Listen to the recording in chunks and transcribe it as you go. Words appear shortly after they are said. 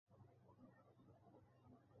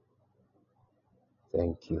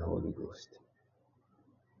Thank you, Holy Ghost.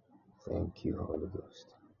 Thank you, Holy Ghost.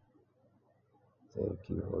 Thank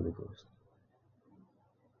you, Holy Ghost.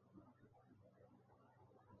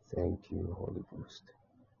 Thank you, Holy Ghost.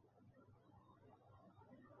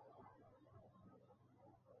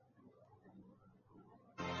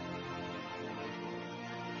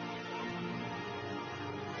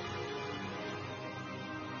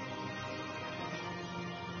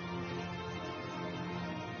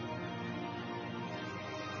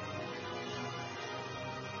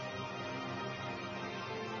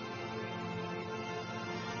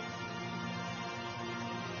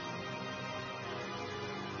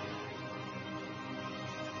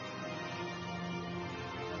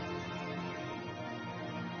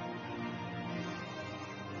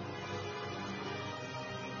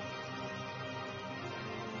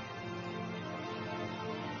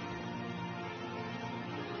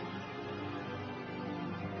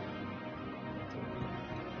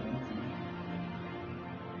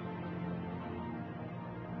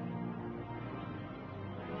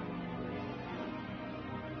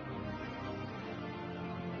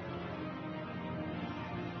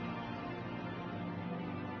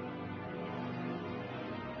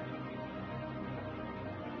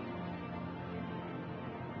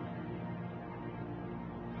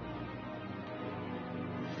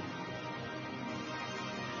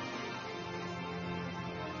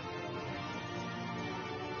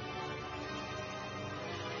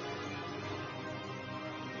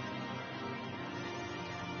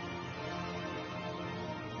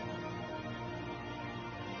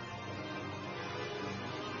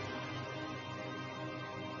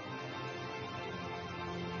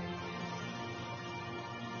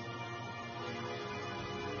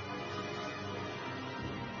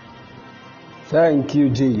 Thank you,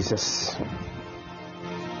 Jesus.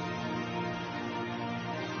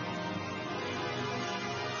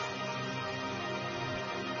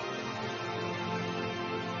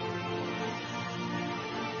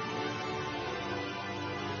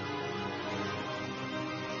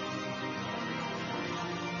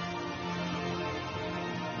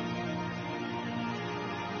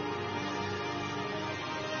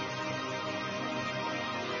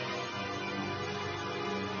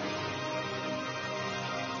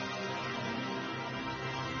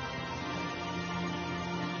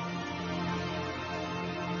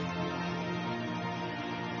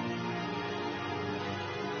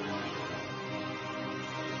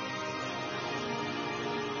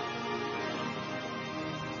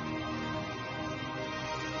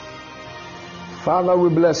 Father, we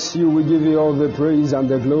bless you. We give you all the praise and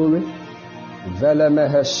the glory.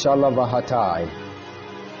 Velemehe shalavahatai.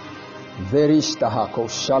 Veristahako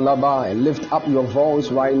shalabai. Lift up your voice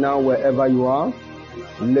right now wherever you are.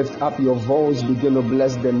 Lift up your voice. Begin to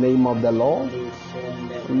bless the name of the Lord.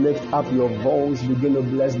 Lift up your voice. Begin to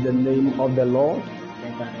bless the name of the Lord.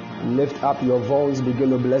 Lift up your voice. Begin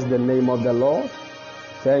to bless the name of the Lord.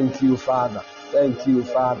 Thank you, Father. Thank you,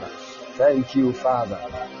 Father. Thank you, Father.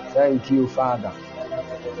 Thank you, Father.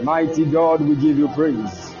 Mighty God, we give you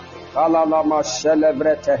praise. Kalalama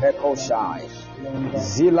celebrate hekoshai.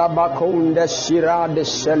 Zilabakonde shirade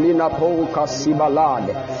shelina polka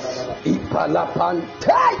sibalade.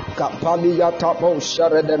 Ipalapante kapaliyatapo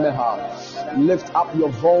sharedemeha. Lift up your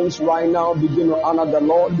voice right now. Begin to honor the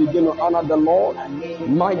Lord. Begin to honor the Lord.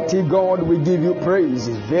 Mighty God, we give you praise.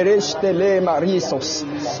 Vereshtele marisos.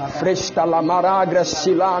 Freshtala maragra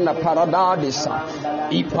silana paradadisa.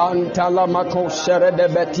 Ipantala makoshere de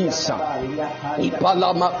betisa.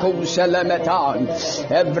 Ipala makosele metan.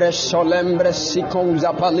 Evre solembre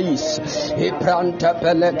sikonza palis. Ipranta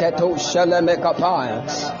peleketo sheleme kapaya.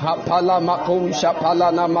 Hapala makosha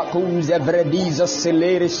palana makunze vrediza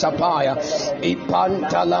sileri sapaya. Lift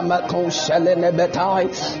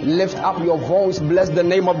up your voice, bless the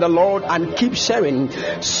name of the Lord, and keep sharing.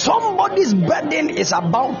 Somebody's burden is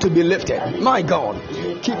about to be lifted. My God,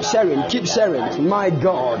 keep sharing, keep sharing. My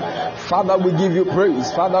God, Father, we give you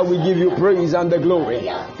praise. Father, we give you praise and the glory.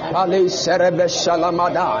 Pale serebe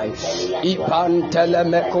shalamadai. Ipan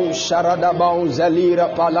telemeko sharadabon zelira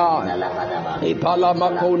pala. Ipala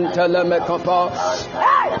makon telemekapa.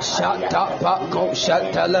 Shatapa ko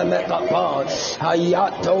shatelemekapa.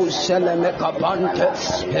 Hayato selemekapante.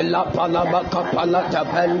 Elapalaba kapala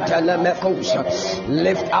tapentelemekosa.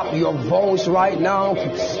 Lift up your voice right now.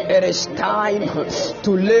 It is time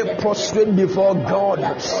to lay prostrate before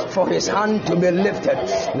God for his hand to be lifted.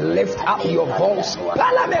 Lift up your voice.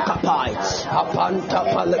 Palamekapai. Apanta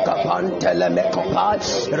palakapantelemekopai.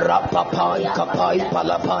 Rapapai kapai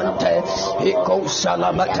palapante. Iko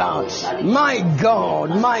salamata. My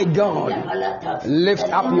God, lift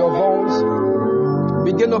up your voice.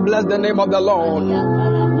 Begin to bless the name of the Lord.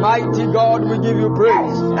 Mighty God, we give you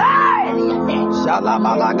praise.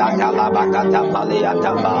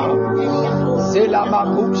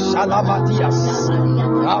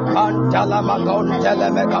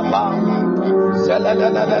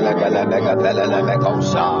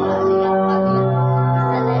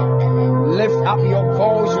 Lift up your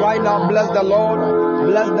voice right now. Bless the Lord.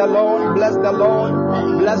 Bless the Lord. Bless the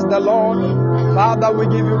Lord. Bless the Lord. Father, we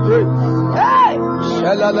give you praise. Hey!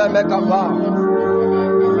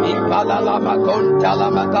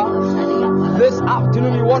 This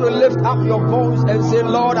afternoon you want to lift up your voice and say,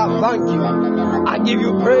 Lord, I thank you. I give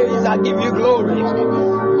you praise. I give you glory.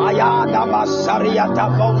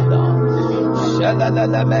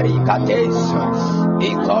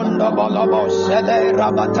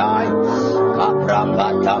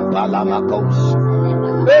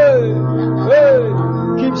 Hey, hey,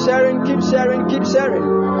 keep sharing, keep sharing, keep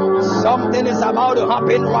sharing. Something is about to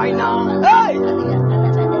happen right now. Hey!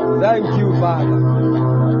 Thank you, Father.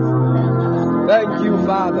 Thank you,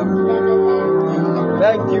 Father.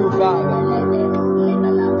 Thank you, Father.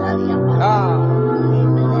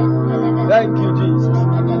 Thank you, Jesus.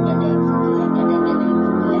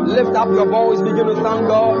 Lift up your voice. Begin to thank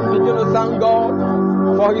God. Begin to thank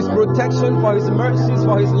God for His protection, for His mercies,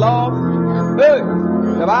 for His love. Hey!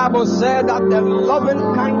 The Bible said that the loving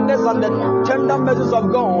kindness and the tender mercies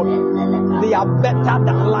of God, they are better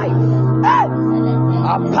than life. Hey!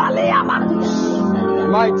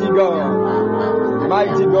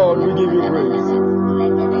 Mighty God, we give you praise.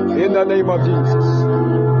 In the name of Jesus.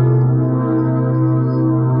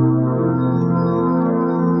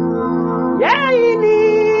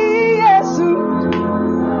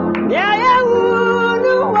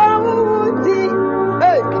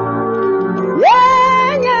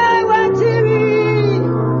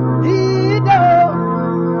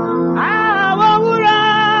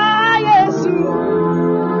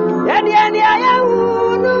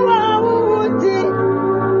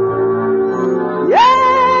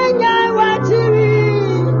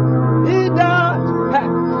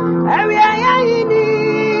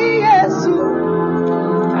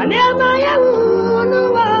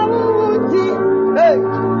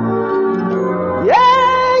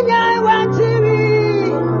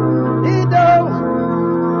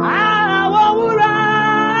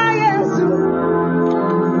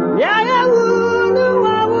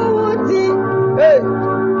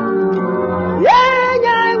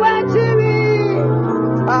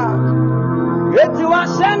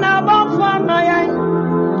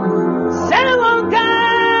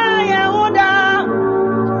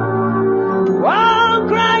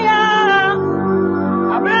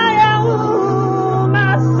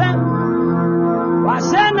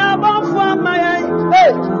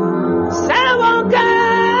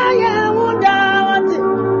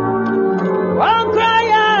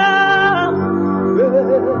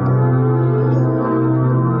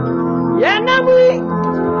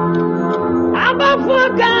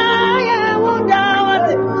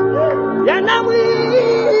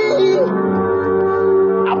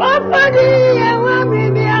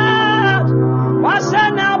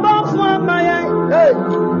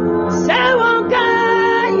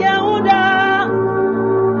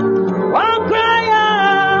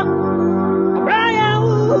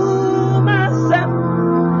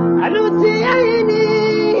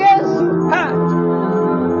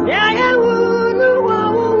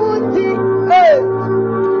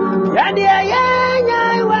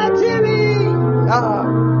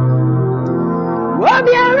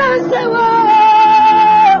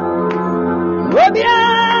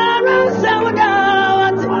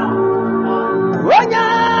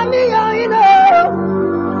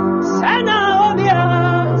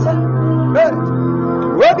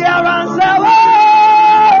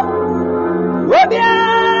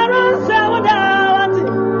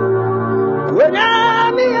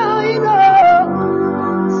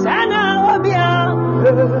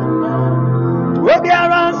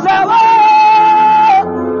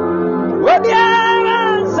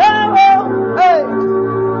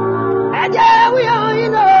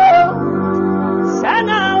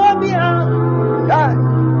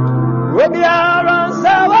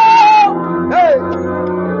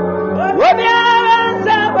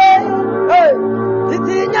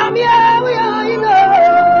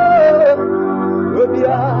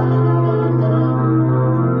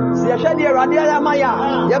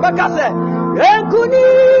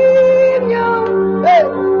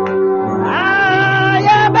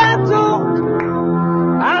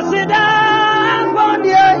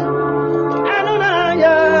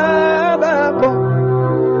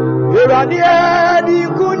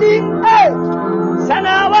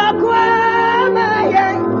 Sana wakwa maye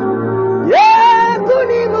ye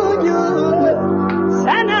kuni munyu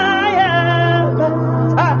sana ya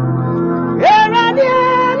eradia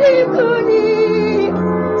ni kuni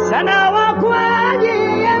sana wakwa ye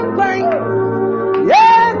mpai ye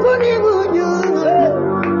kuni munyu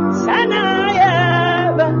sana ya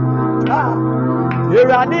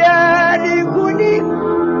eradia ni kuni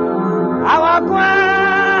awakwa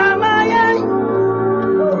maye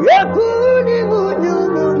ye kuni munyu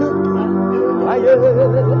aye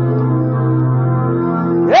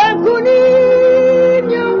ye kuni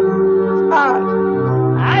nyo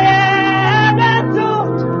aye beto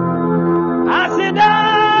asida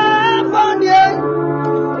fondie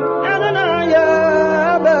na ye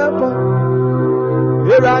bepo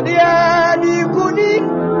eradia ni kuni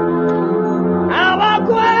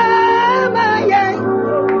awakwa maye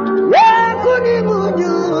ye kuni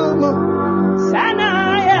munyu sana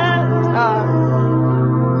ya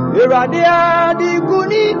eradia di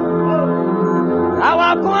kuni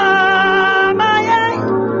awakwa maye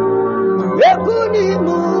ye kuni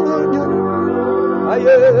munyu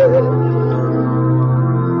aye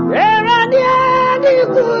eradia di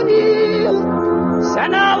kuni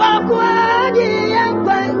sana wakwa di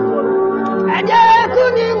yampa aje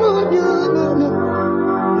kuni munyu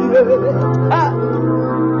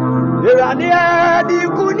eradia di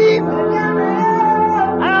kuni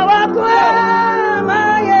awakwa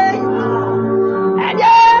maye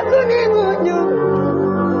aje kuni munyu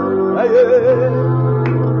aye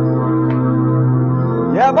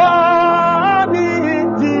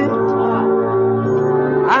yababiti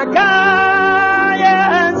akaya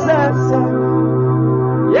sasa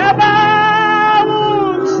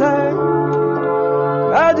yabawunse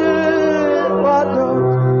adi wato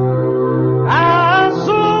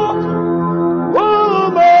asu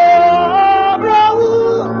umo brawu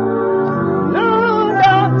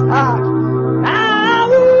nuda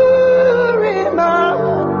awurima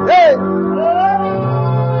hey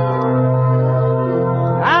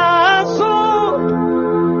asu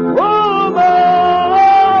umo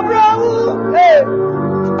brawu hey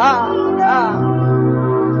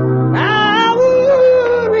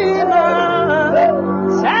awurima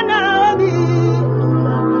sanabi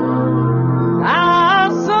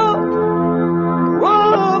asu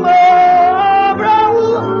umo brawu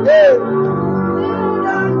hey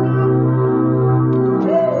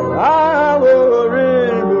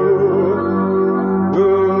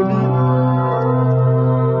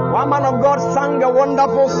one man of God sang a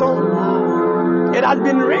wonderful song. It has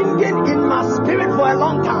been ringing in my spirit for a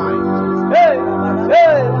long time. Hey,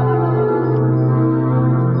 hey.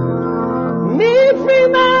 Mi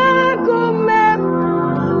frima kume,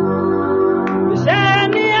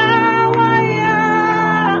 shani awaya,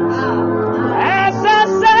 esa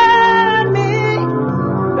sami,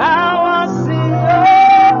 dawasiyo,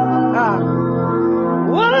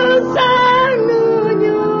 wusanu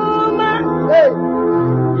nyuma, hey.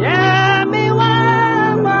 Yami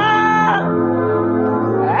wama,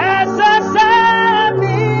 esa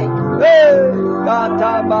sami, hey,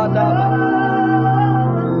 katabadaba.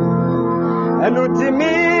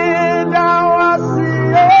 Enutimi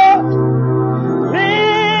dawasiyo,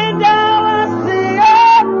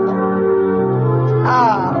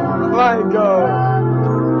 my God.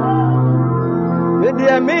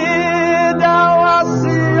 Midiyami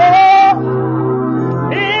dawasiyo,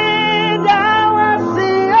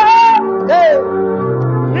 hey,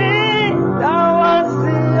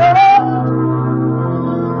 dawasiyo,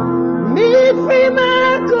 mi frima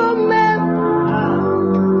kume.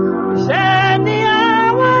 Shani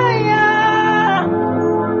awaya,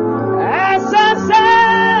 esa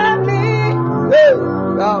sami, hey,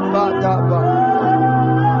 daba.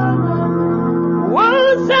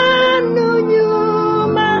 Wusanu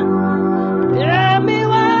nyuma, yami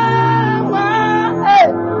wawa, hey,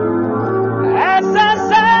 esa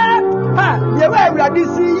sami. Yewe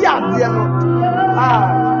radisi yadi no.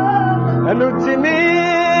 Enutimi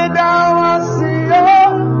dawasiyo.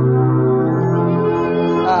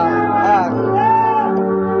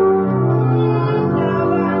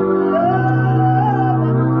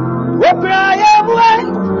 Opraya bwe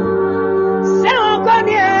se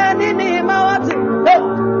okoni ni mawati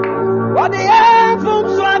what the fun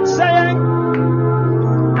swat say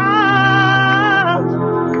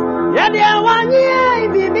ya dia wanye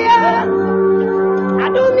bibia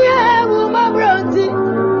adumia wu mabronti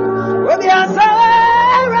what the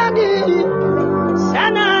asara di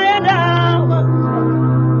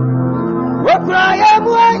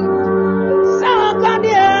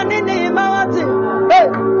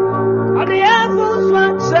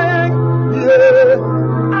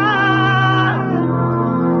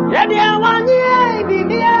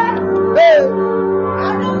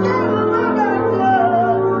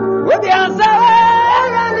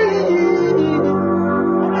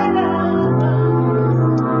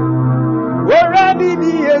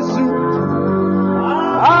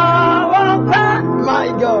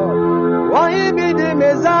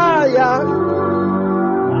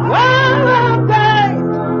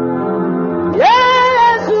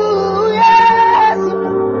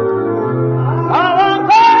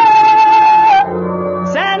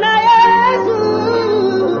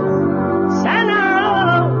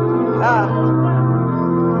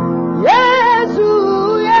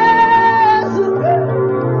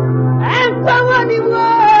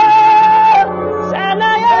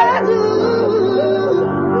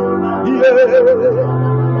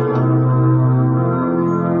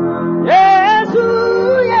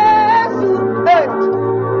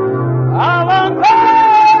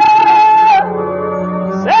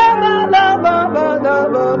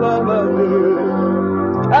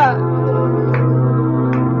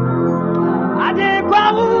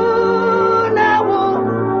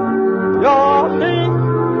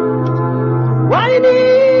Why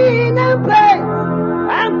na pay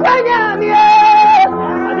and kwanyamie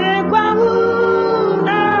ade kwawu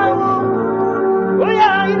na wo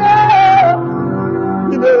oya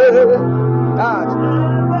that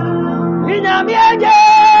inyamie je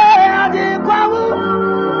ade kwawu.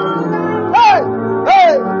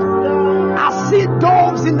 Hey, I see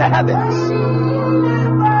doves in the heavens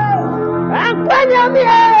and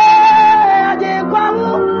kwanyamie ade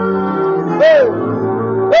kwawu.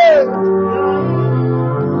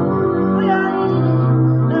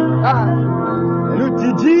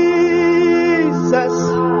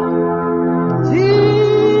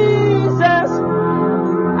 Jesus,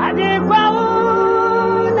 I did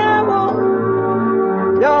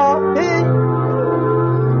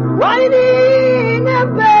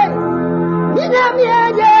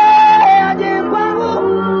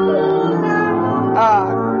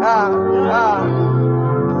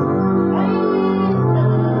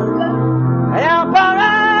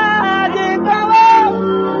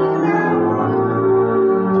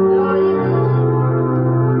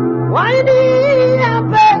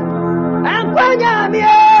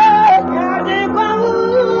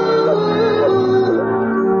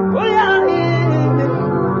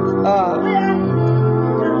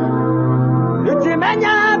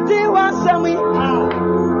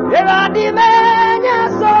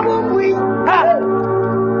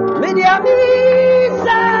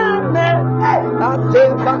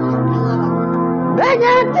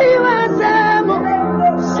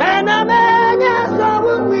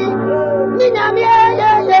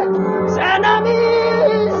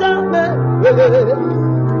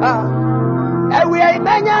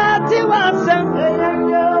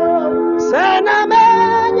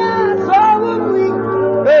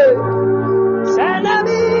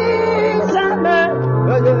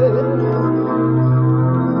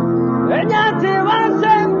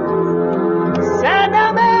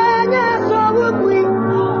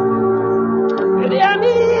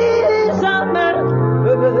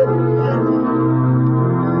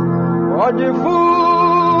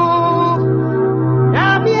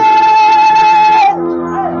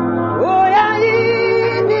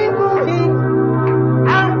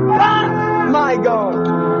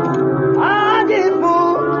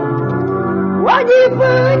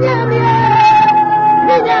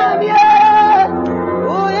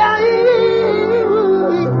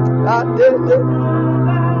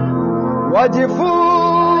why did you pay?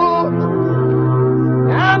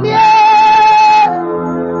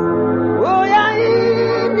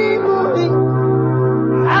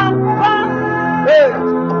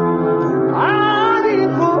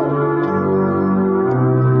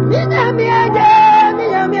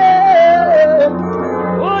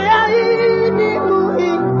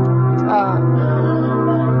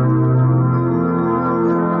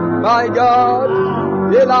 My God,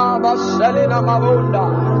 Ilama Selina Mavunda,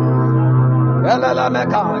 Elena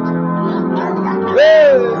Mekad.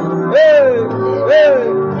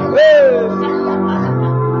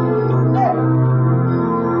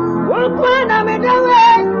 When I'm in the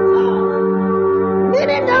way,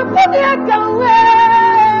 didn't know for the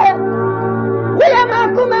way. We are not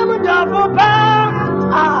coming double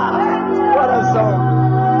what a song.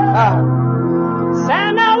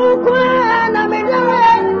 Sana Ukwan, I'm in the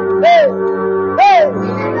way.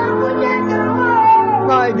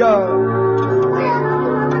 My God.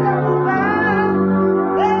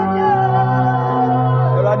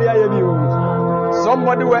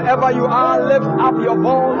 Somebody, wherever you are, lift up your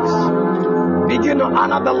voice. Begin to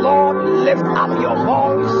honor the Lord. Lift up your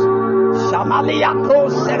voice. Shamaliako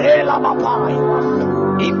Serela Mapai.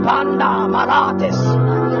 Ipanda Marates.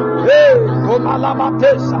 Hey,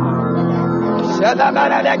 Komalamatesa.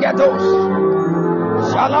 Shalamaragatos.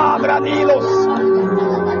 Shalom Ranilos.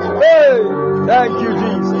 Hey, thank you,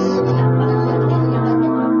 Jesus.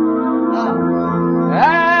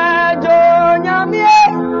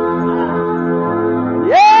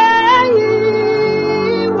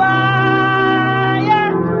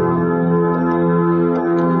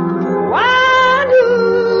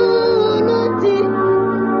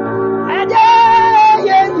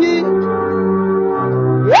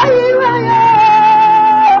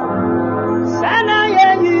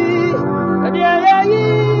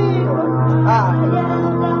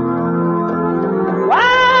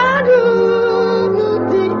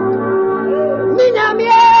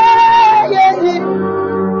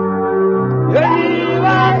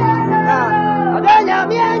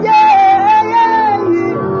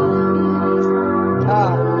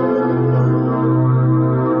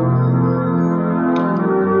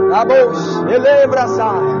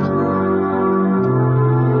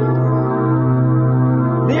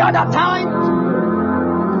 The other time,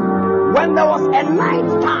 When there was a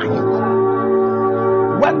night time,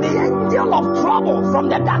 when the angel of trouble from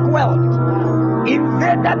the dark world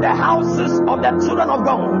invaded the houses of the children of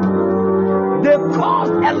God, they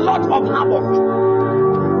caused a lot of havoc.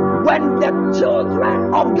 When the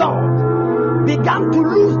children of God began to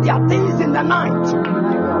lose their things in the night,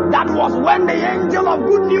 that was when the angel of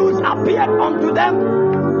good news appeared unto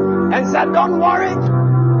them and said, don't worry,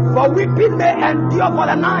 for weeping may endure for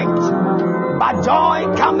the night, but joy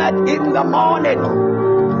cometh in the morning.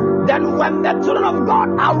 Then when the children of God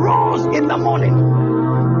arose in the morning,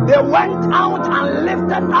 they went out and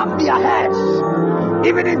lifted up their heads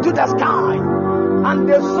even into the sky, and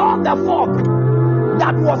they saw the fog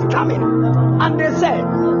that was coming, and they said,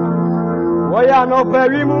 "We are not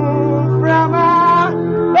very moved from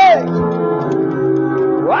hey,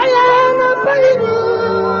 we are not very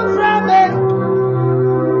moved from it.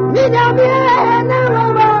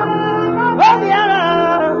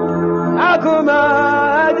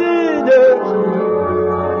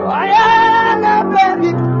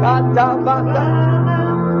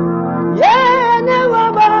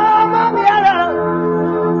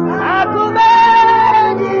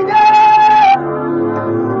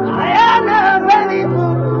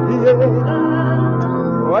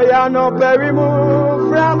 We are not very moved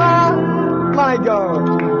from my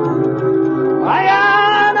God. I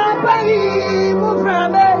am not very moved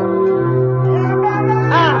from it.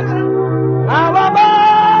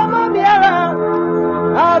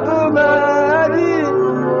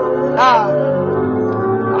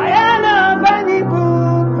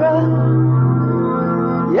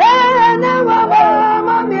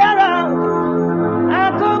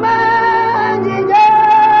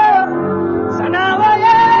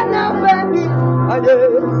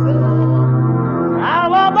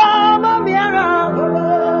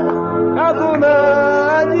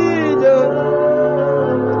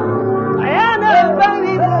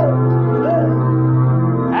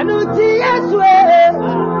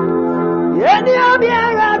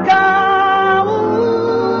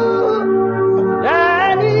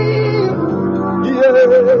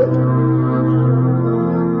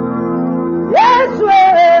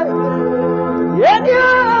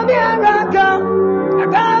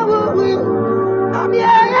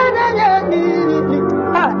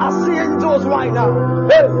 I see angels right now.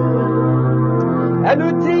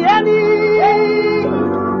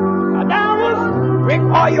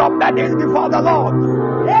 Bring all your burdens before the Lord.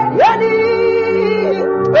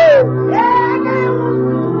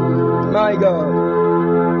 My God.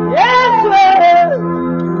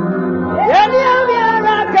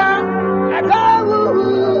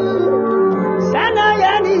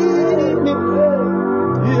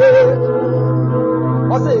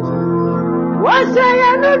 What's it? What's it?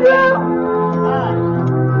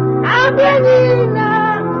 I'm bringing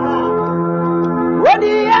what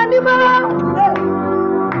the animal?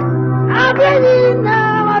 I'm bringing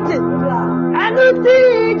what it? And the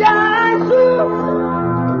thing I saw,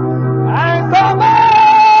 I come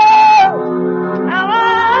out. I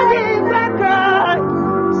want it to cry.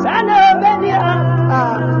 Son of Benia,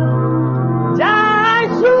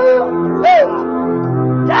 Jaisu,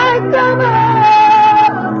 Jai come out.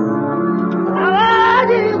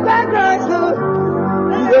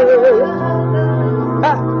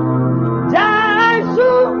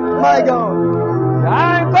 My God,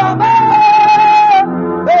 I come out.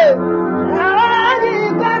 Hey,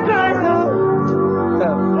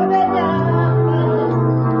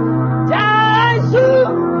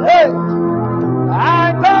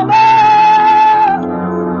 I come out.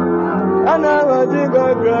 And I want to go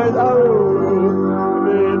Christ out.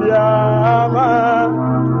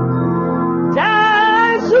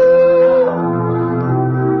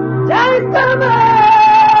 Come on.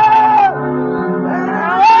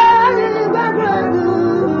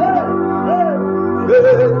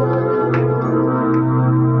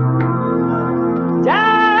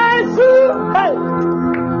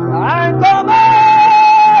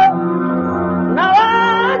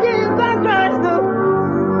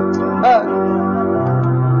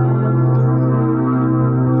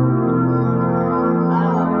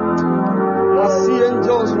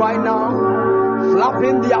 Right now,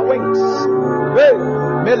 flapping their wings. Hey,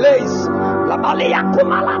 Meleis, la balea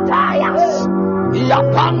kumalatayas,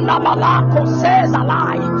 Yapanda balako says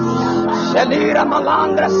alive. Selira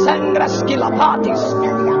malandra sangra skilapatis.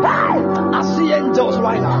 Hey, I see angels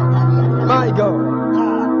right now. My God.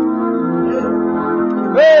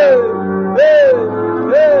 Hey, hey,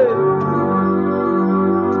 hey.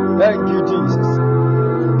 Thank you, Jesus.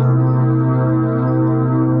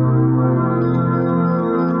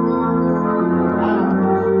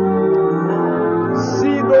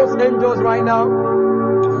 angels right now.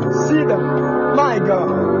 See them. My God.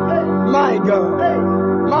 My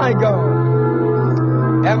God. My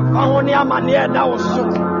God. And found your money now.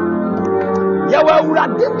 You were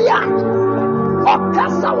Radibia.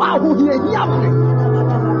 Okasawa who hear him.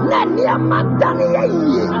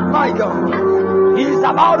 My God. He is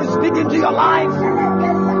about to speak into your life.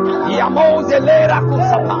 Yamozelera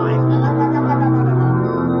kusapai.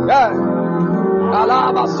 Yeah.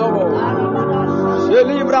 Alaba sobo.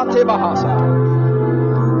 Celebra tebahasa.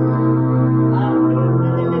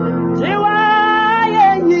 Jiwa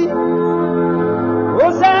yeyi.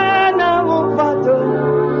 Osana mufato.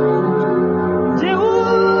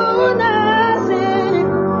 Jiuna si.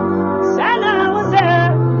 Sana ose.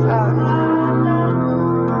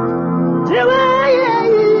 Jiwa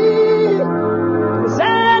yeyi.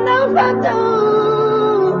 Osana mufato.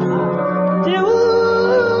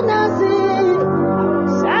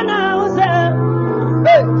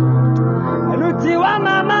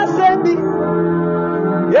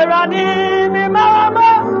 Yeradi mi mama,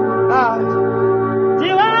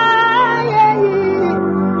 jiwa yeyi,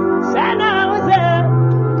 sana uze.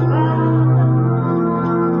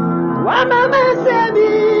 Wa mama sebi,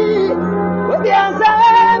 ubianza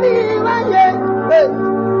mi waye.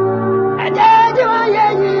 Eje jiwa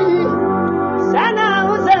yeyi, sana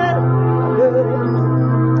uze.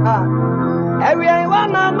 Ewe wa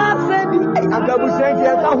mama sebi, agabu senki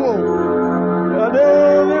etahu. Yeradi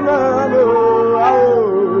mi mama.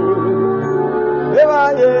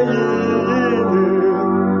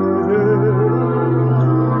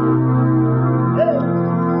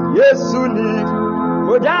 Yesu ni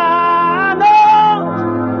ojano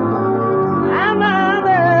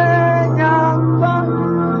amame nyampa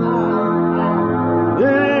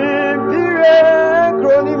impire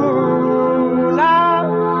kronimuna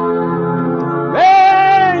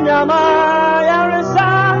menyama yaresa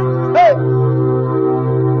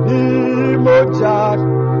imoja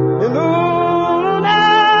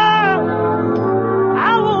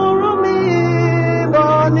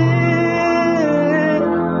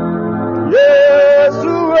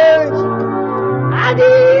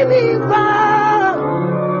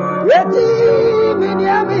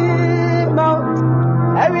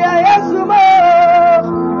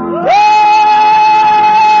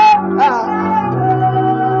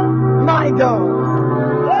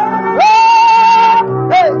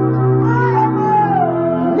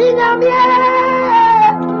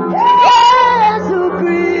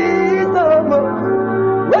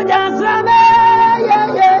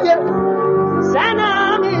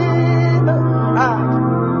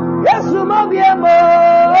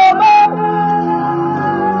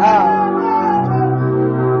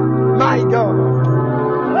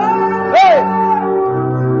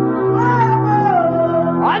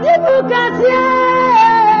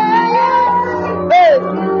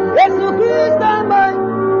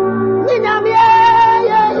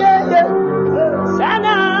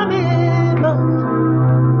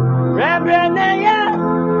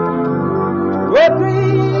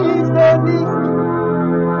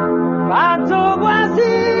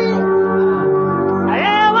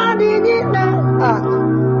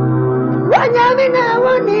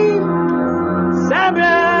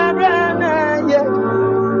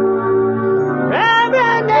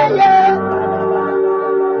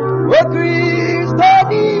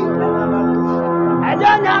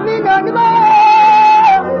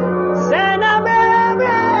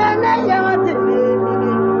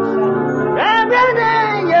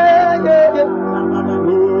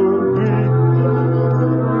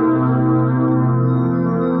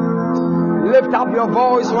Lift up your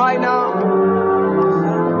voice right now.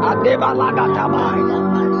 Adeba lagatabai.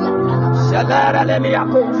 Selere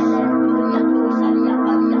lemiakos.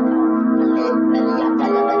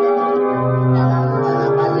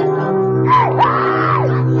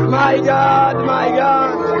 My God, my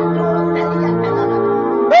God.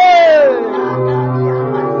 Hey!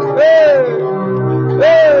 Hey!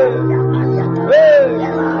 Hey! Hey!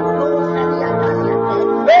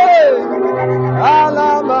 Hey!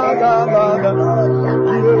 Alamagabada.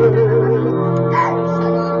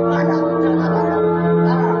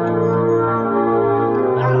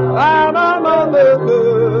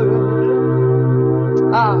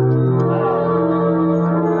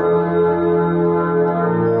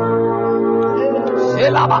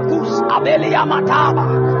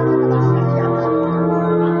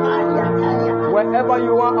 Wherever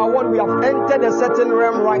you are, we have entered a certain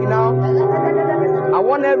realm right now. I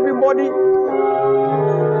want everybody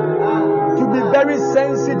to be very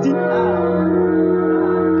sensitive.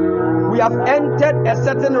 We have entered a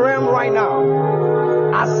certain realm right now.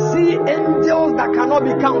 I see angels that cannot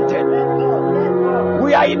be counted.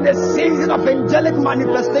 We are in the season of angelic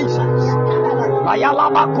manifestations.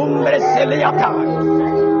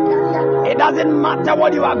 It doesn't matter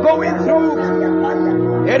what you are going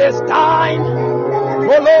through. It is time.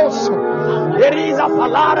 There is a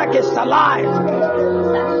palara que está alive.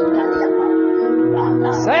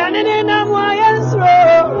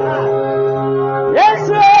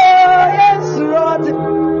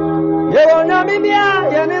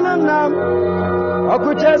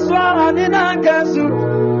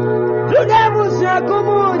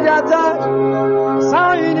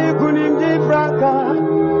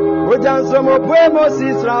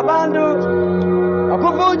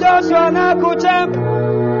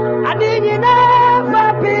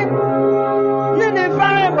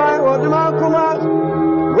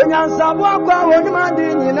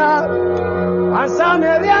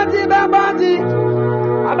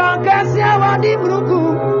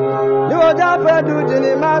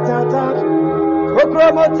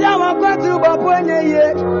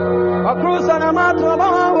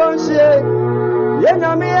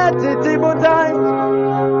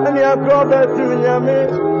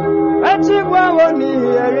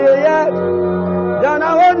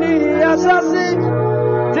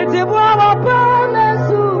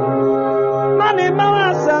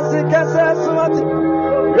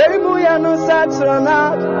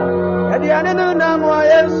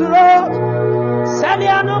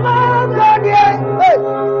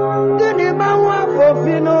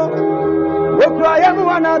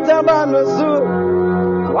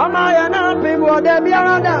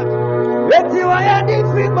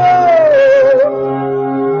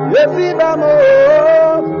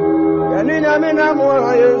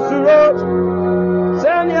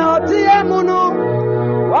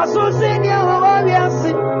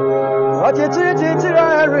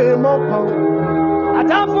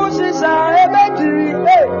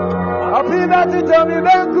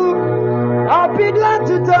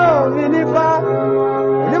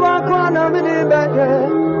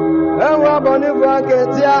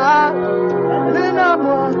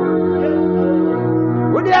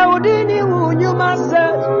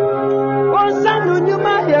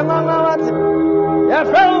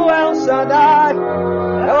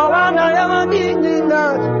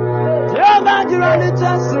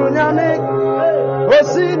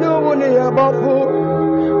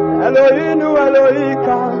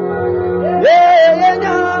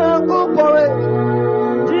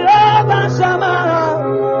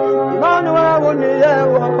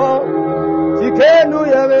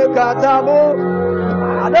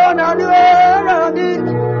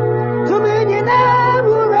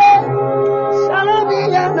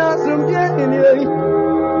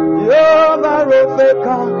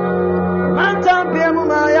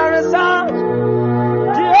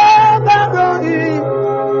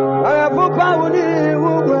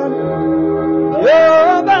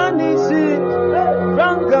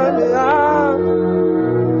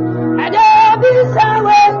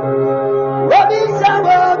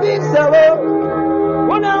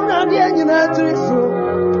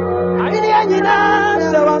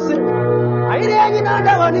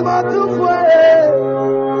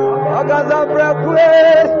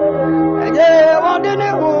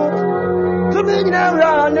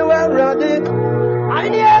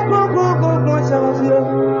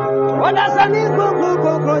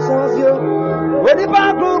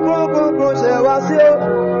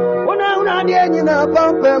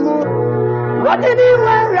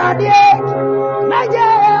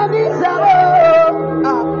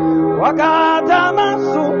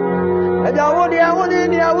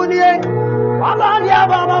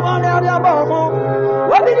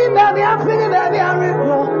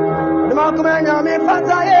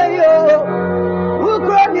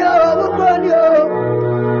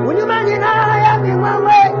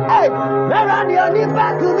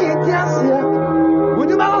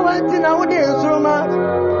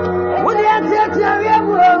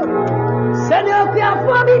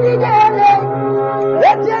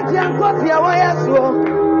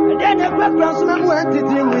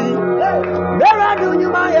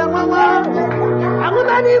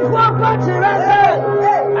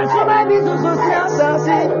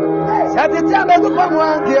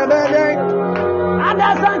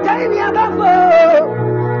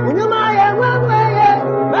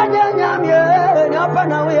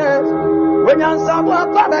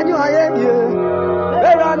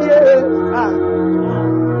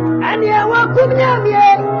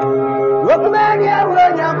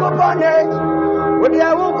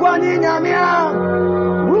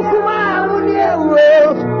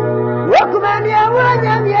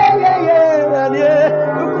 Yeah.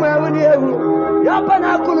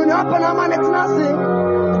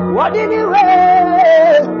 What did you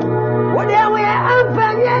wear? What do you wear? I'm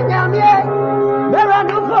fanny and yammy. There are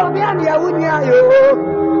no phobia, and you wouldn't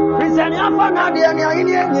you. Present your phone out there, you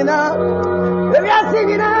know. If you are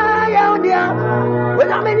singing,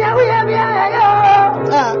 when I'm in your way,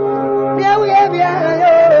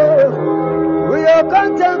 we are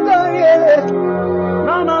contemporary.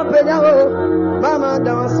 Mama Pedao, Mama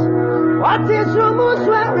Dance. What is Rumus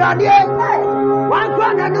radiate? One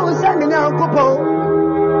corner do send me now, coupon.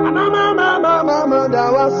 Mama,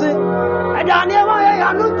 that was it. I don't know why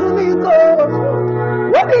I look to me go.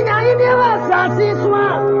 What did I never say?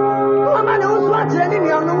 Mama knows what's in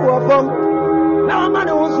your new form. Now, man,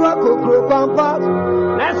 who's what cook pampa.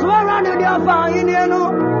 Let's run in your fire in your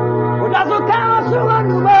no. Who doesn't count so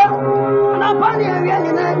one more. And I'm funny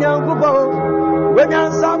again, young coupon. When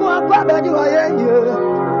you're someone, Papa, you are here.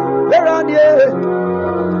 Where are you?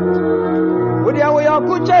 Would you wear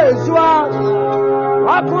putches? What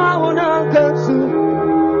one can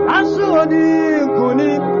I saw the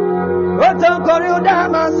Kuni. What a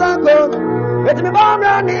corridor, Sanko. Let me bomb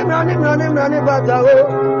running, but I will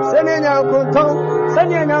send in your conton,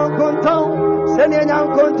 send in your conton, send in your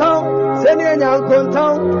conton, send in your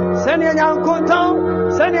conton, send in your conton,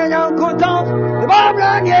 send in your conton. The bomb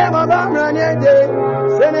running,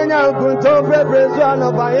 send in your conton, preference one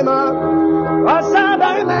of Bahama. What's up,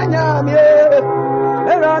 Bahama?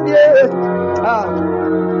 Around here.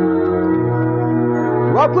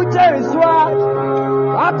 What could you swat?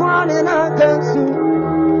 I can't in a cancer.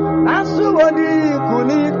 Asubodi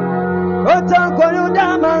kuni, otan koyu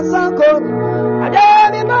dama sanko.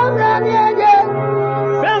 Ademi mamra niye,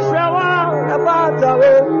 fesrawa napata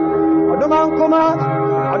wo. Aduman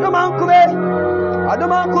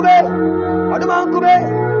kube.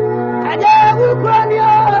 Adewu kronyo,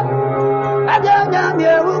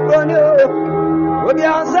 obi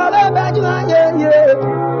ansale bejuma ye.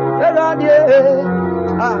 Erade,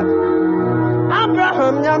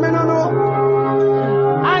 Abraham nyamenono.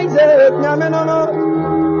 Isaac, Yameno,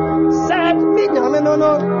 Seth,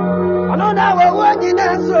 Yameno. I know that we're working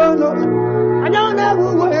as so. I know that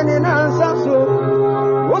we're winning answer so.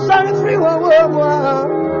 What's on free one word?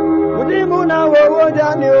 Would you moon our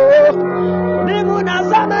Daniel? Would you moon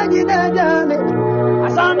as I'm in a journey?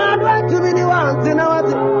 As I'm not right to be the one to know it.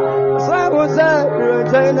 So I was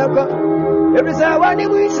every time when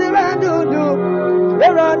we see and do,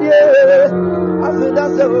 they're on the I said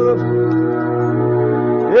that's so.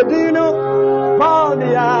 Edino,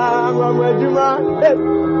 Paulia, Mamma,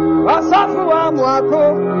 Wasafu, Mwako,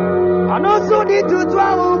 and also the two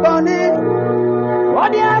Bonnie.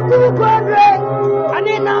 What you have to quadrate, and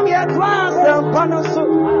then I'm your class and Panoso,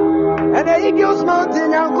 and the Eagles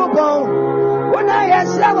Mountain and Coupon. When I have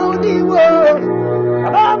shoveled the world,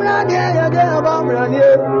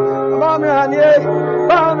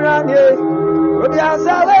 Bombranier, we are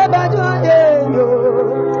celebrating you.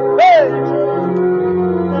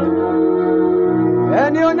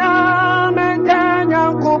 And you know, man, can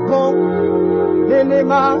you coupon?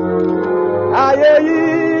 Minima, aye,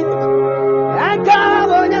 and come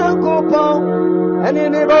on, coupon, and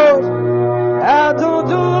in the boat, I don't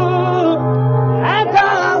do, and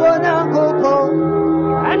come on, coupon,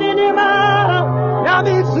 and in the mouth,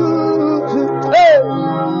 Yabisu,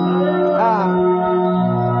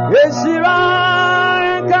 yes, you are,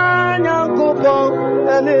 and can you coupon,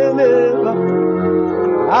 and in the boat,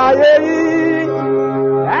 aye.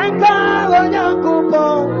 And come on,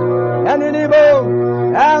 coupon, and in the boat,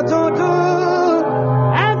 and to do,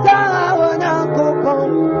 and come on, coupon,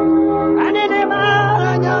 and in the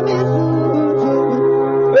man,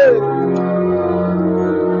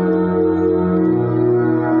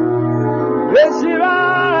 Resira,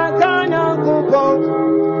 can you coupon,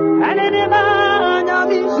 and in the man,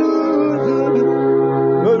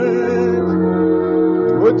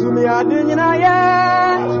 what to me, I didn't know.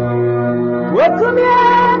 What to me,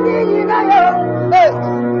 I didn't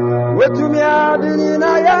know. What to me, I didn't know.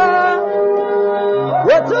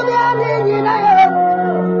 What to me, I didn't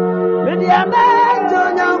know. With the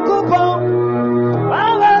American coupon, I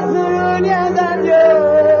was near than you.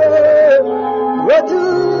 What to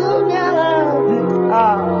me,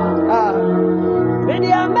 with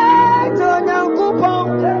the American coupon,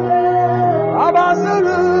 I was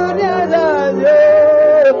near than you.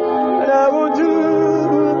 And I would do.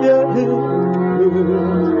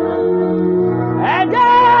 And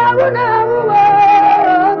I will never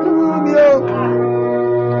walk to you.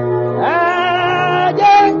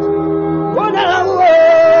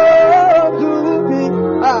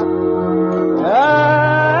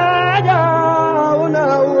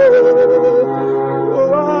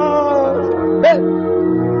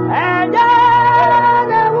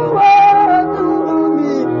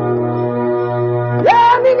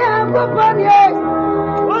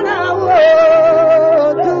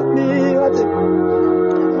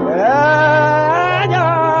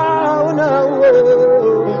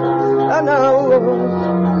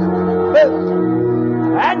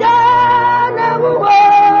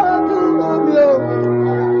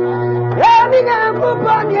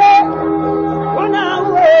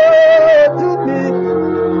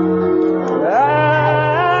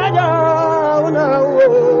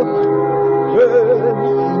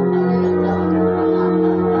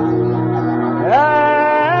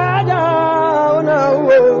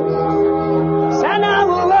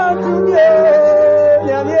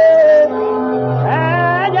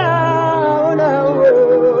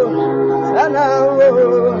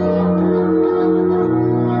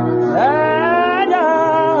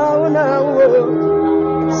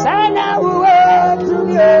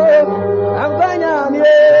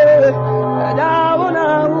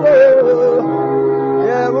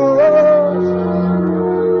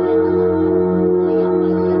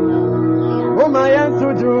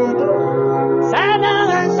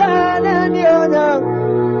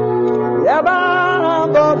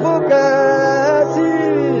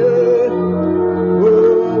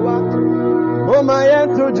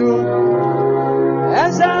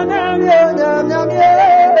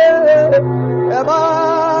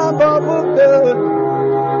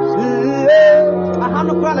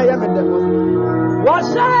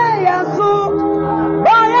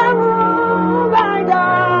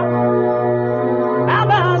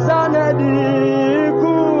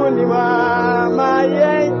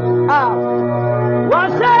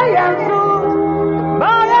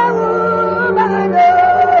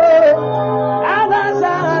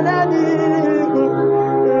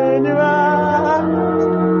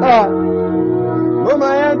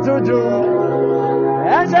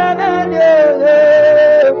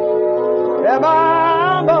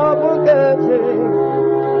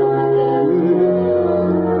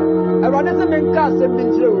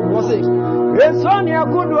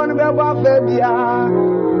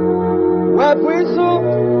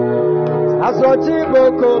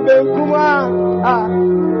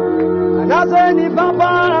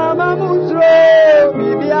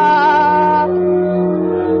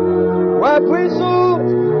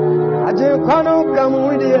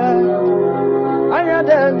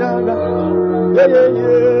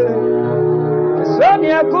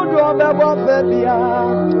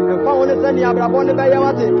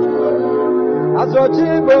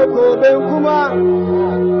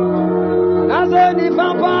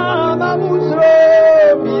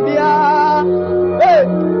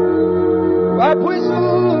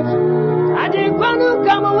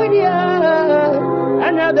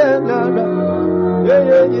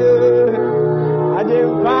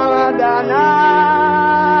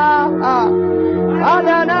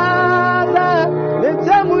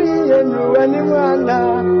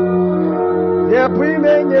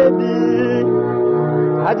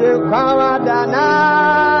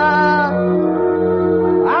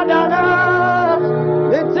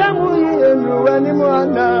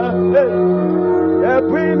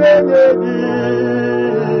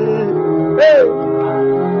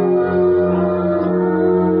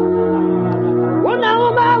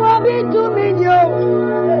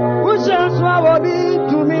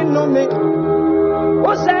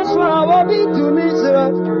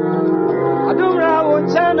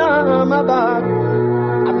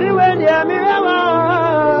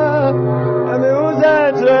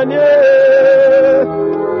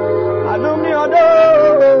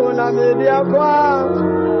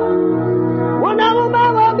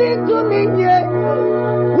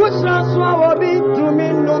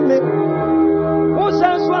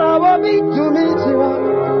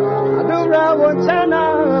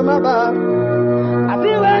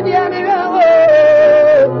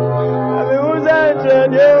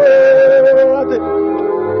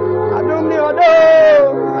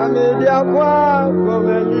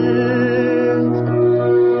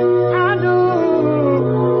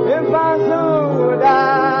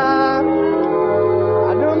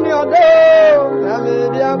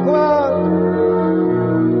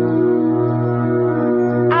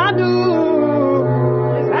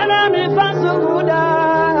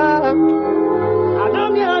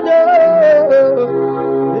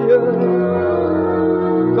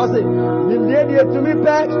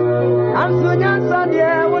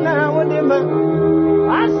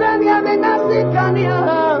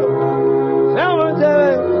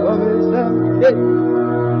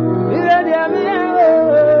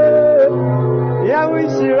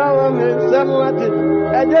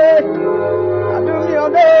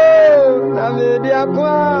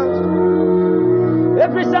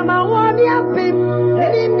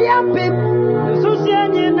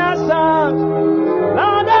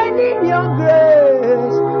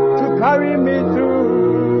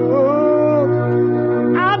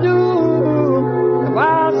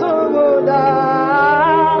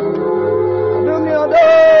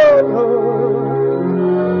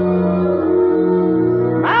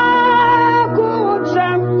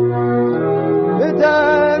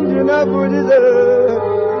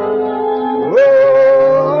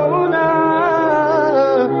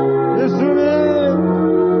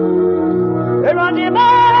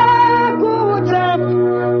 Everybody,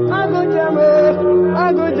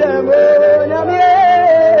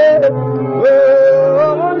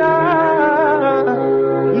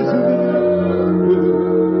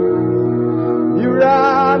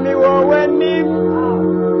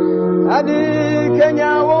 Adi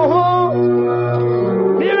Kenya wo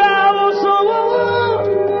Mira wo so wo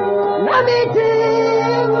Namiti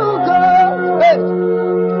wo go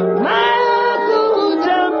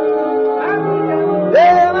Makujam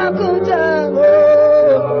Makujam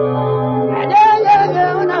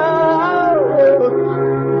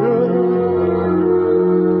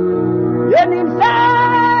Yenim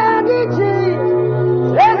Sadichi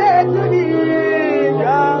Senetuni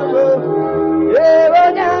Jango Ewo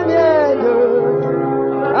Nyamyeyo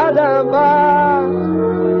Adamba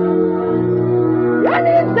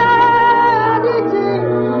Yenim Sadichi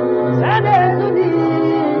Senetuni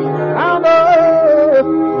Jango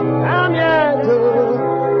Nyamyeyo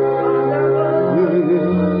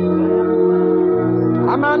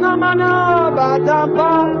Amana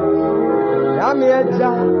Batampa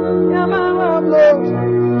Yamieja Yamamablo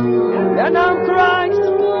Yanam Christ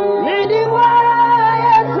Leading way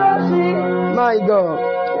my God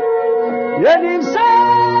Yedim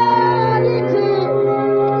Sanity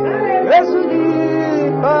Resudi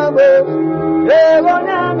Babo Ewo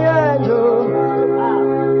Nyamyejo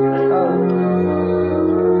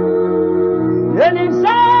Yedim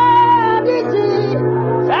Sanity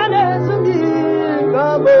Sanesudi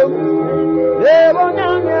Babo Ewo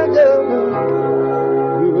Nyamyejo.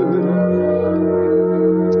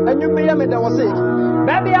 And you be a man that was sick.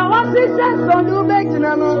 Baby, I want to say so you make it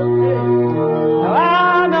now. I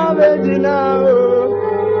know it now.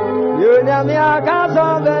 You know me, I can't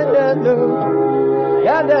solve it.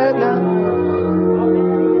 Yeah, then.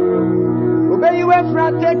 Obey you went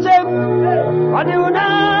from teacher. What do you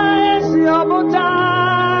know? See your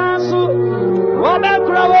botasu. What back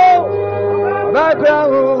row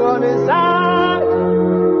on his side.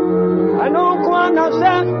 I know one of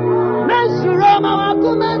them. Roma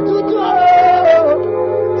wakumentu jo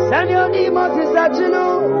Sanyo ni Moses achino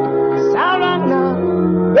Sarana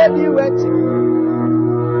baby wet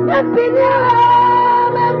Mepini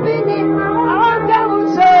Awanga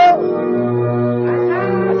uso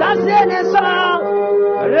Asasiene so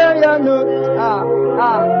Reyanu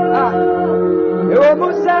Ewo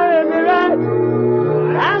musa emire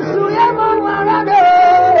Ansu yemo warado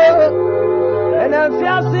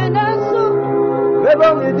Enefiasi nesu Bebo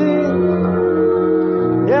midi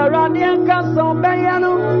Yerania kaso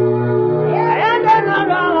bayano Ayanda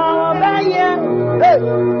nara baye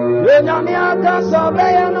Yerania kaso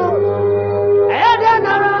bayano Ayanda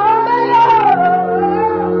nara baye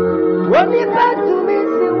When you back to me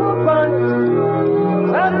see woman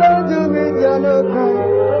Sando to me jano kai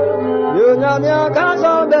Yerania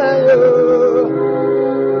kaso bayo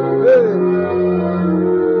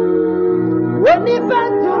When you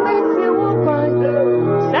back to me see woman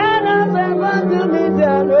Sana to me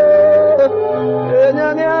jano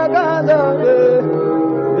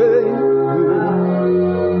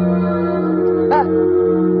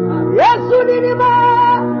Yesu ninima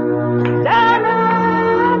Dana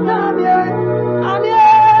Tamye Amye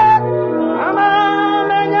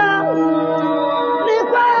Amamenya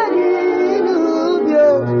Nifani Nubio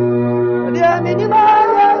Dia minima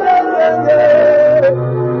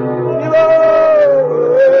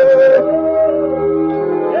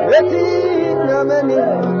Eti Nameni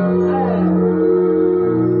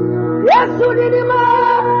Yesu ninima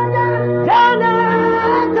Dana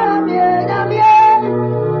Tamye Namye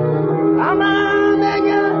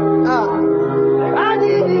Amamenya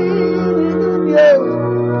Ani Nubio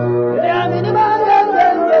Dia minima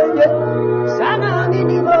Sana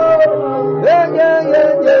minimo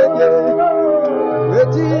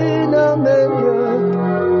Eti Nameni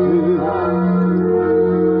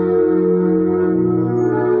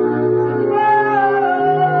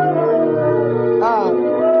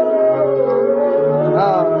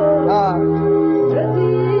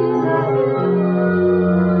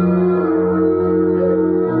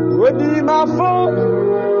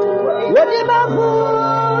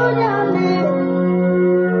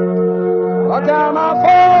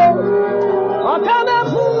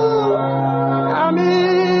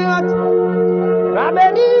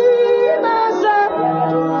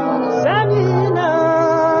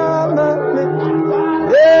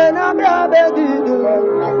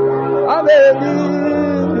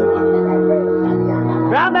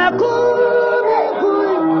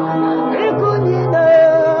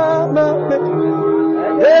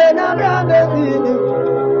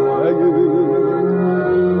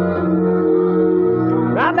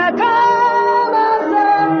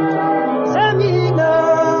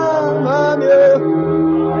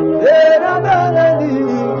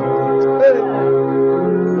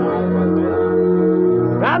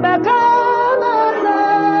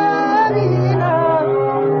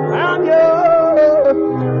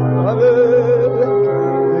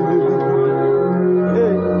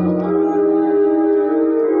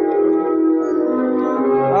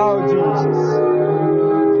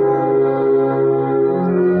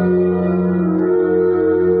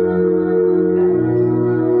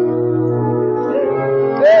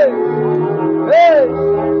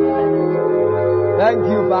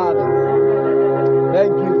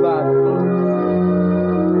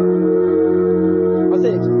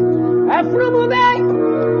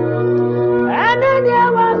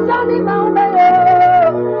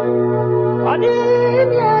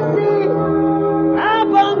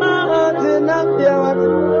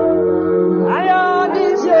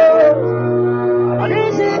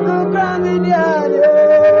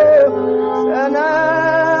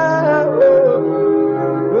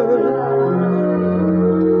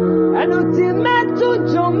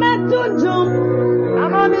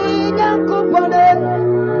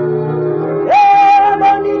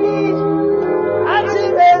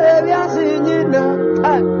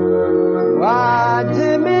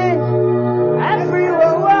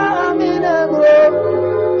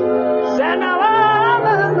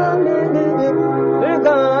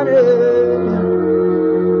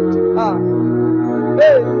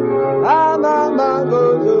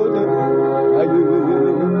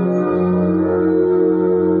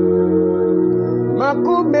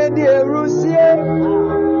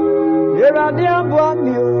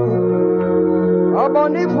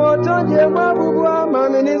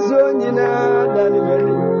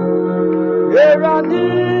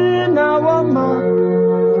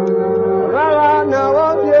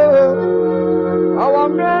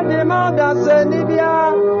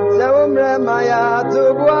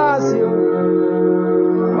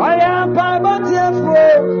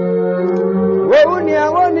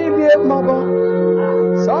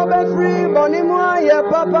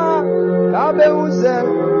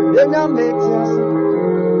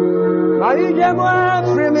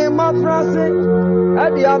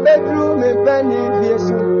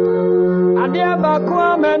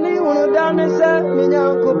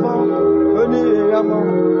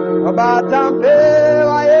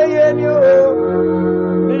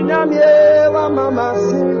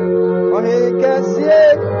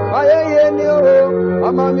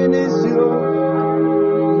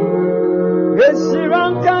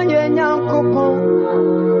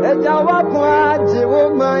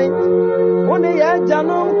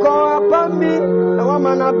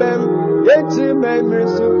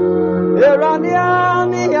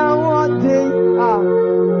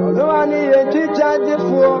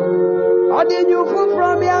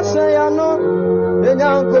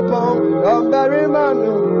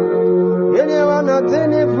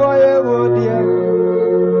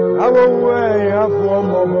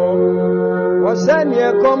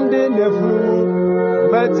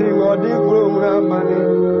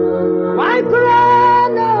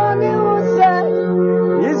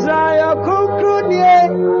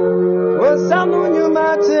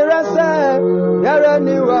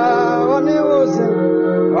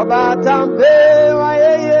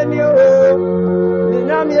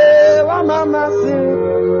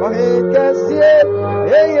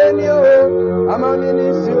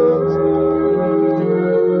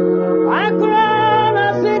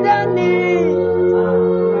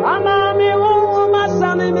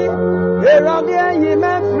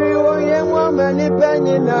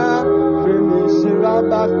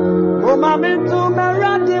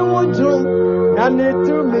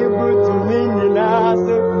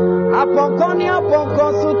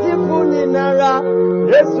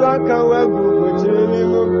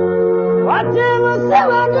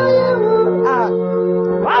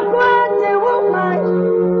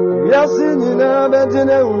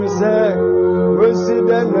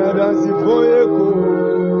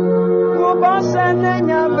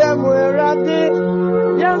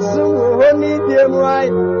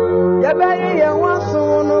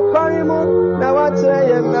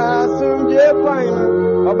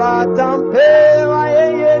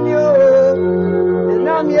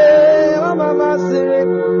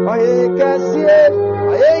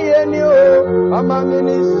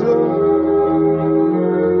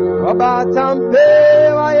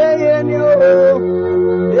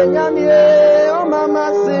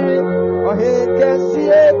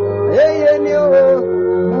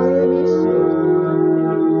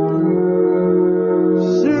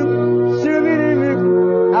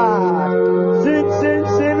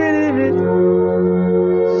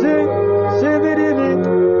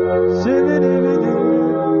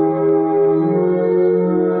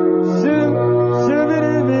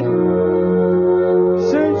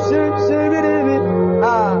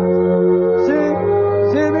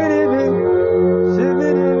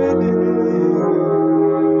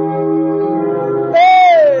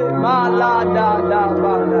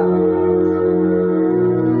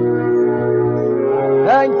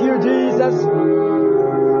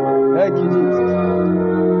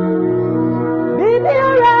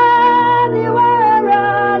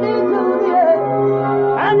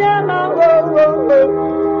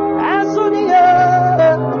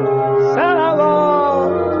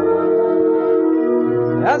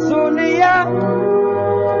Asunia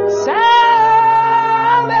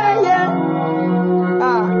Samaya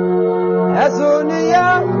Asunia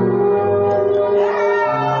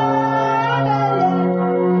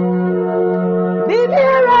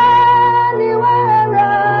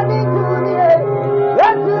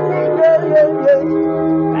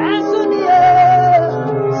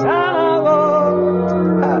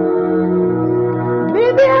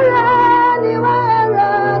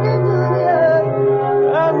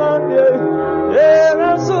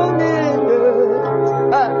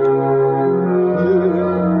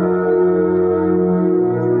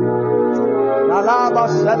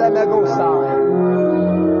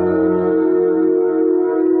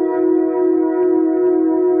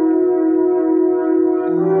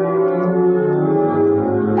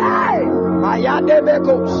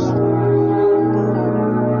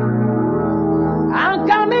I'm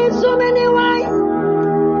coming so many ways.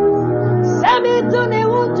 Send me to the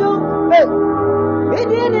wood. We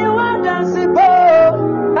didn't want to see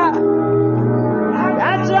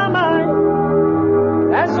that's your mind.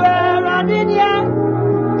 That's where I did ya.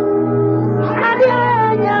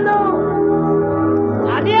 You know. I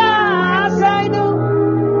say no.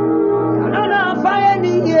 I don't know if I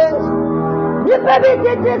need you. You baby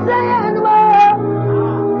did this and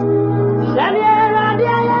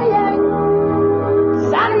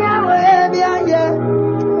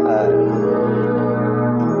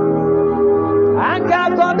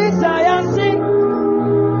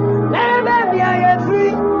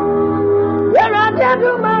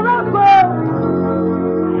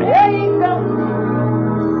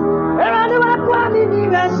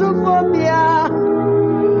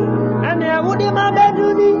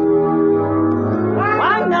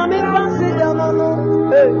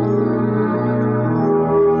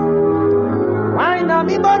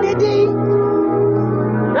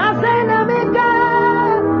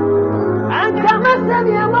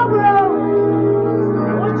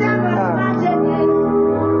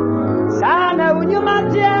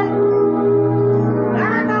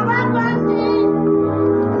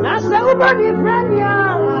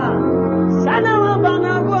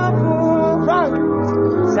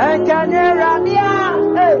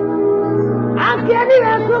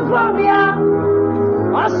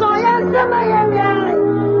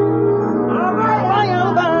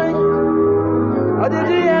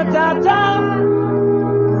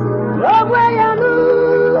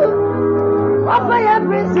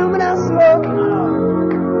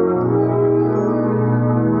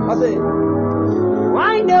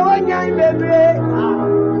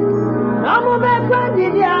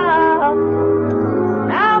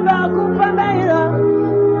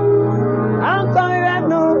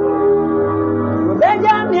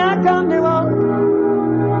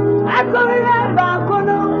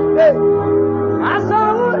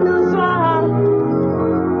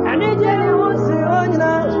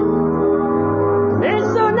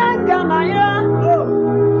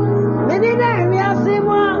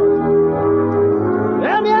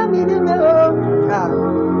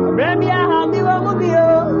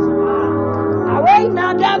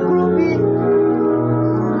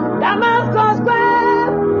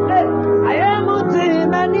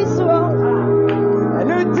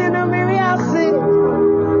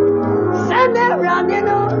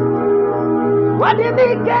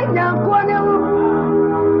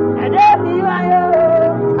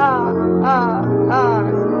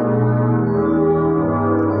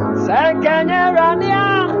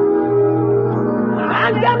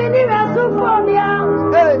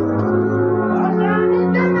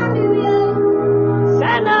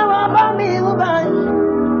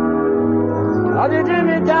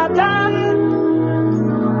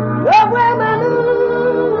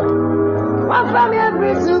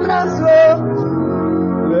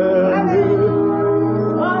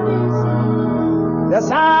the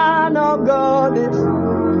Son of God is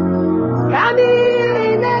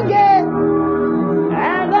coming again,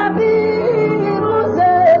 and the people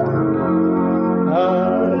say,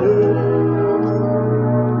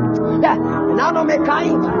 now no me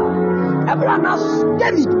kind. Abranas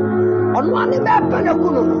David on one in that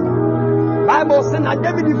Panacuno. Bible says that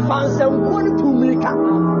David found some one to Milka.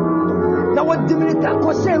 Now what Diminican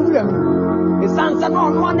was saying, his sons are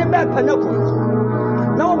on one in that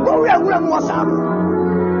Panacuno. Now go around what's up.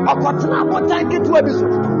 A cotton what time get to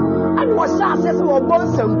episode. And what says or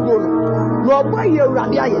bones and cool. No boy here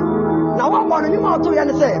Radia. Now I'm one more to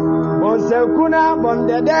you say, Bonsekuna,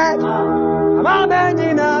 Bondede,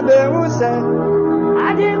 Amabina, Beruse.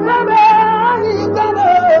 I didn't remember, I didn't remember.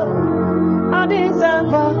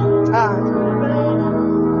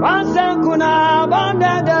 Bonsekuna,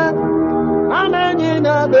 Bondede,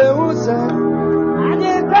 Amabina,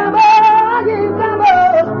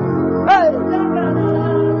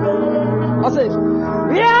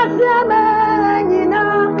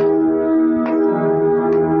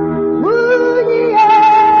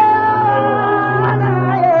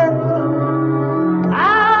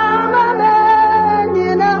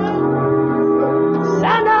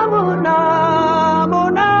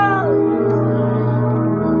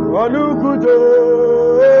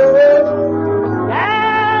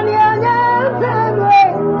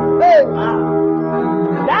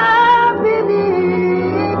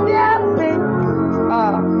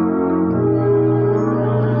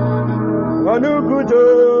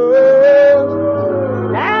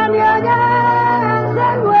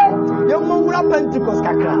 Pentecost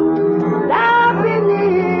kakra.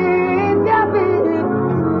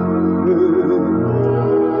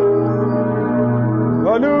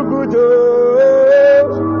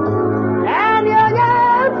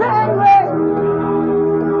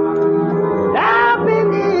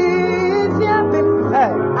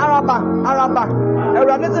 Araba.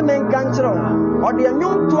 Erade men kanchro. Ode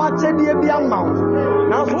anyum to achedie bia mawo.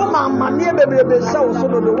 Na so ma amane bebrebe se so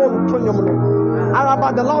do won tonyom no.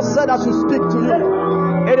 Araba, the Lord said I should speak to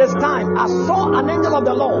you. It is time. I saw an angel of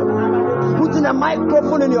the Lord putting a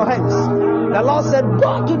microphone in your hands. The Lord said,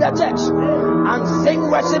 go to the church and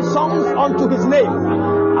sing worship songs unto his name.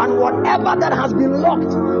 And whatever that has been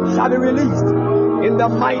locked shall be released in the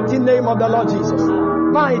mighty name of the Lord Jesus.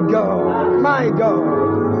 My God, my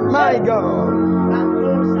God, my God.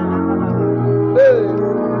 Hey.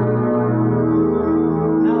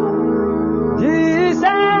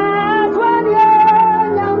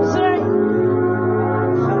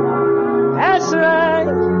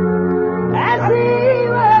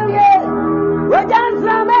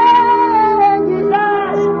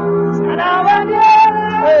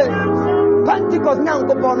 Pentecost now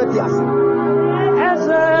go born with us.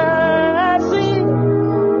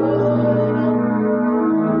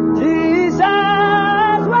 Jesus,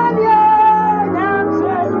 when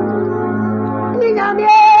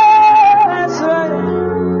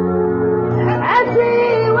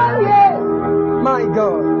my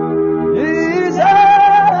God, Jesus,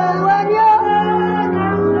 when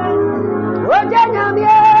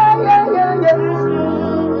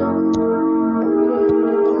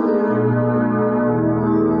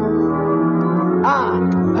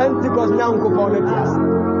Pentecost now go born with us.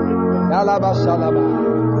 Shalaba, shalaba.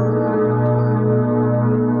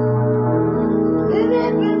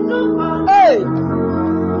 Hey!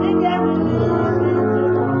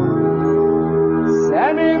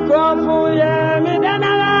 Semi kofu ye mi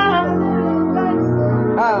danara.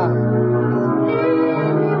 Ah.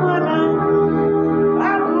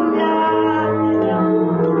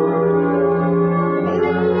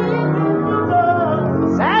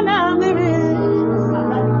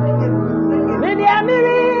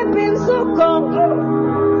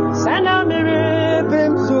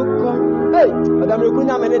 Madame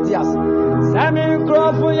Kunya Menetias. Sami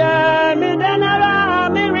Crofuya, Midanara,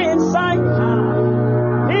 Mirin Sign.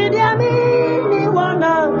 Midiami,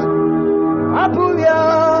 Niwana, Apuya,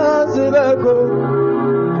 Zibeko.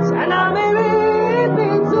 Sanamiri,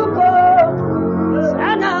 Pinsuko.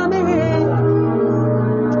 Sanamiri.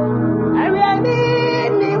 Ariami,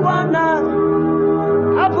 Niwana,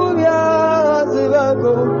 Apuya,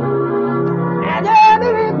 Zibeko.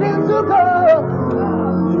 Sanamiri, Pinsuko.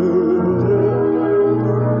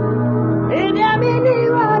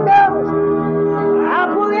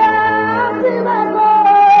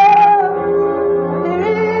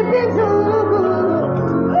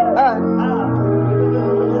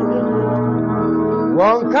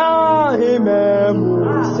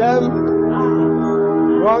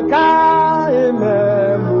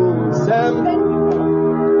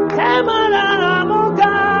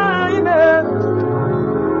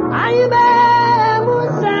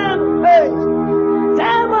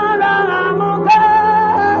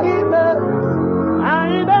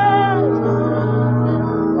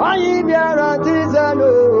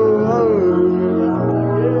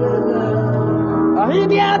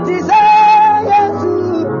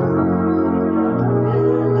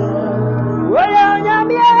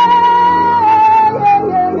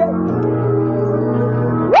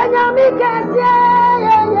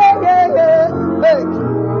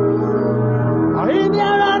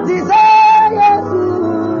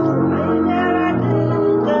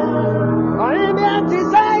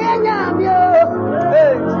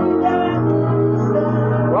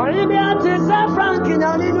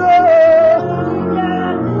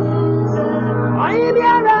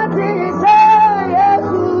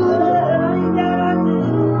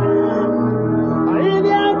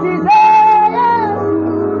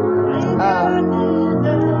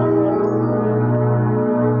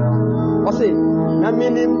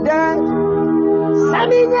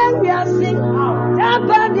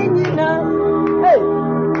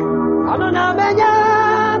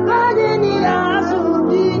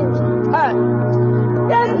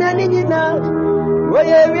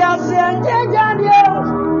 Oye, we are saying,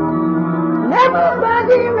 never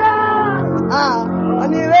badira.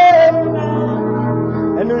 Anyway,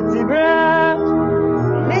 and Utibra,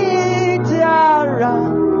 Nitiara,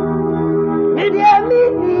 Nidia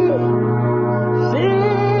Midi,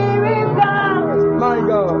 Sirika, my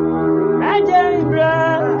God, Ajaribra,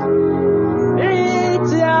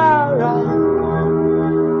 Nitiara,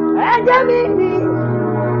 Ajamidi,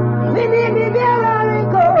 Mini Nidia.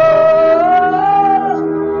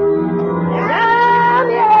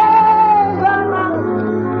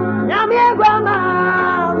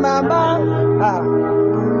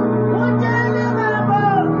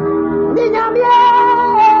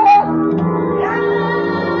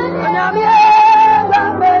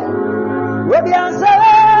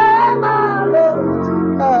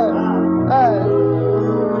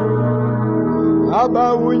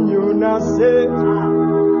 Aba wunyu na se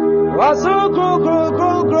wasu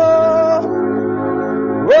kukukukro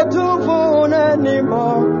wotufu na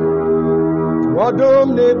nimo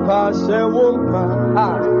wadom ne pashe wumpa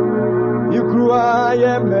ikruwa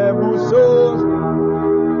ye mebuso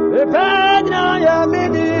epedna ya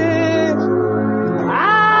midi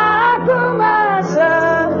akumasa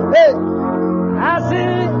asi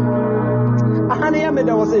ahani ya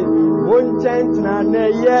meda wase wonchentna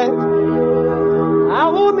neye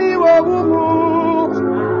Awumi wawumu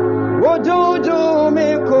wojojo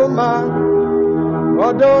mi koma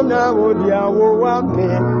odona wodia wo wame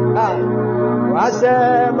wase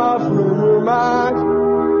mafuruma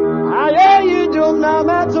aye yijum na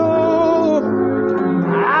metu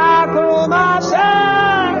akoma se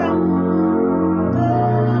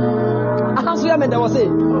ahanso ya meda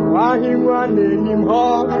wose wahimwa nenim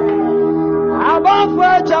ho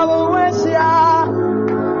abafo chawo wesia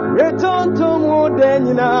return to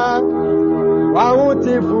Modenina,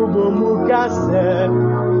 Wauti Fubu Mukase,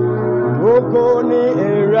 Okoni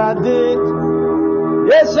Eradi,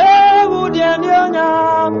 yes, I would Yanyana,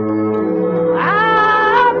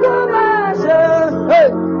 Akumase, hey,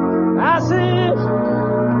 I see,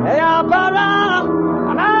 Ayapara,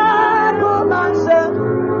 Akumase,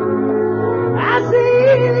 I see,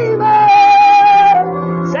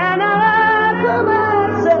 Sana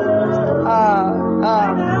Kumase,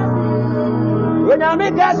 when I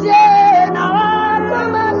make a say, now I'm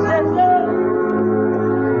a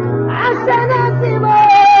I said nothing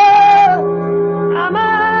more. I'm a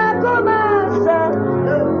commander.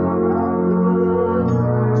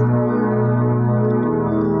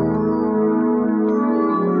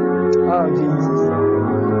 Oh, Jesus.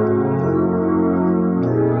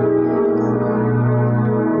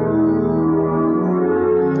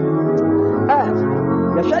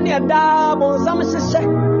 The shiny dab on some sister.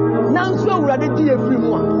 Nanso urade di efiri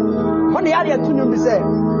mu a ho ne yare atunu mi se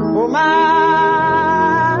o ma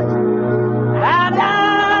ada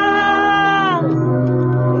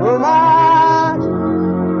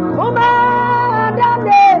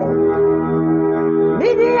dade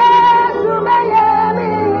bidiye sumaye mi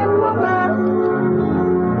kuma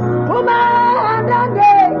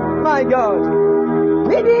dade my God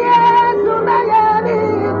bidiye sumaye mi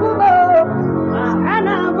kuma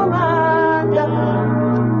ana kuma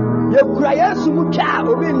Yekura Yesu mutwa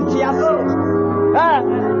obi ntiase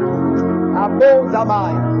abo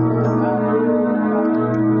zamai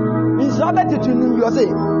Isabe titunu yose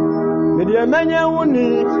me de menye woni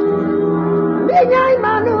binya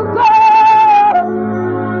imanuko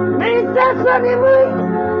me sasoni mu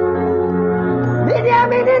bidia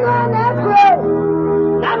me de na ko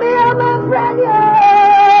na me am friend yo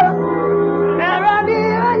never be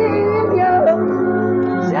any yo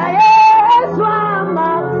say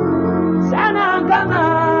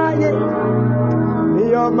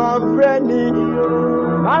my friend, yes,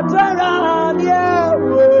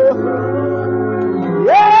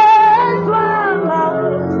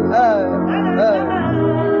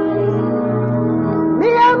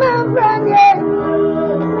 me and my friend, yes,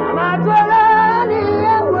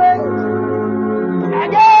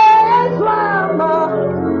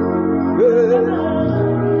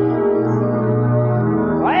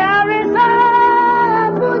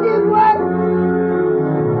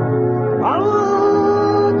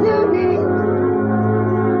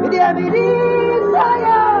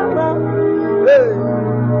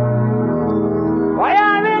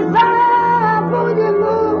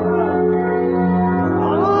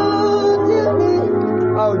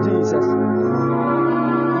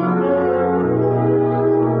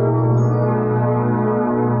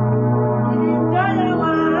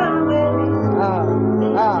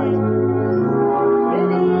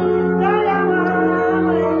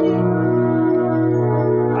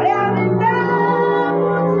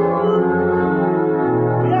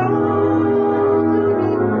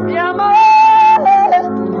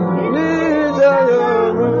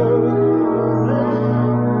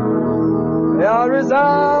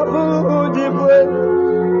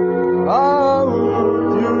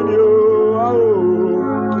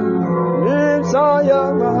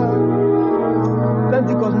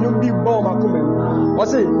 Pentecost, you big bomb, I come. I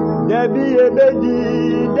say, there be a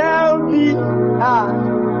baby, there be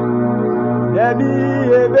there be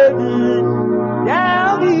a baby,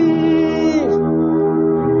 there be.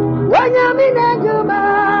 When you're in a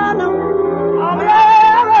human,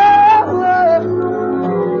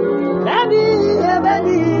 there be a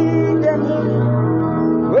baby.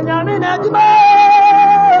 When you're in a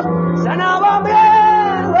human, son of a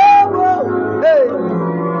brave, hey,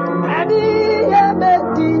 there be a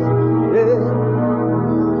baby.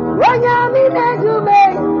 When you're in a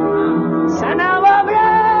human, son of a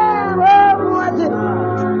brave,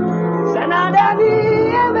 son of a baby.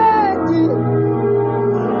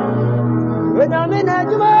 When I'm in a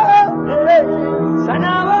juma, son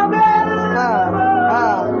of a brave.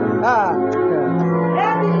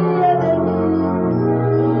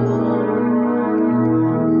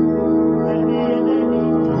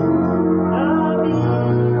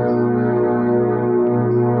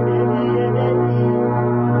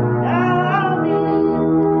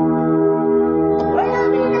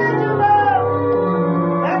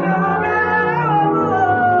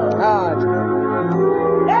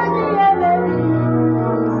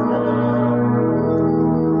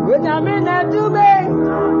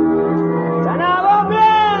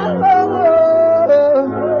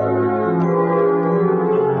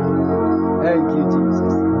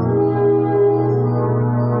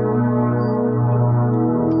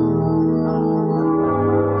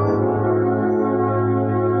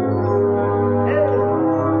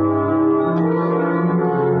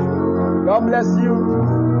 God bless you.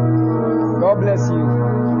 God bless you.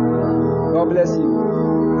 God bless you.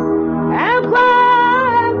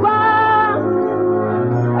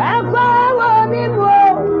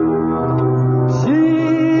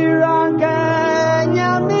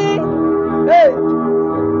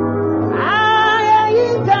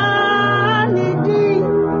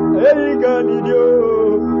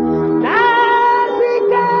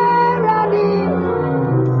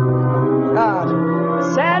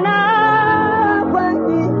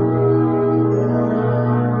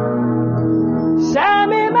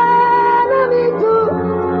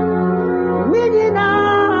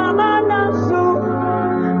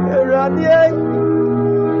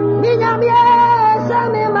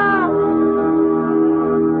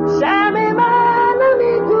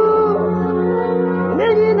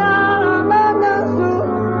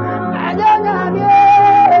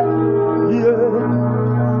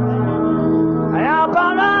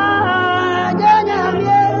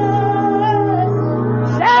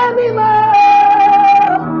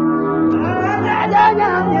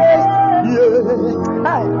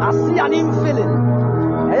 I see an infilling.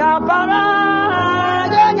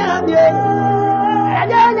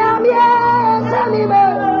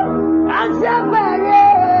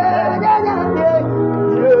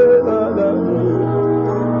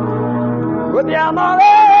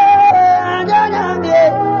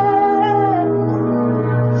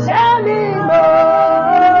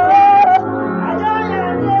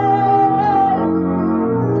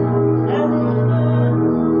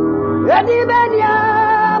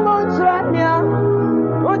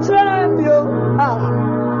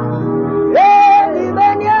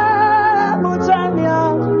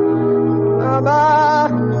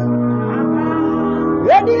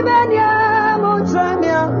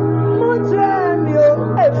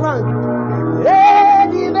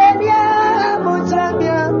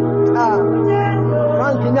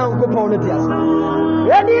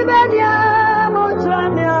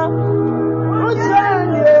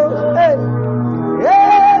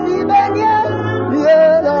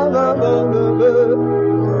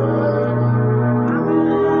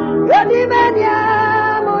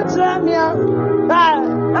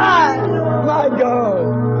 My God.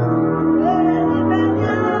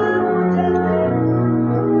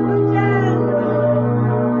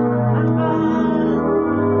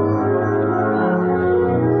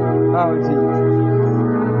 Oh, Jesus.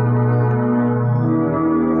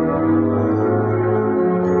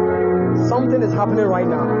 Something is happening right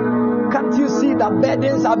now. Can't you see that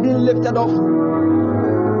burdens are being lifted off?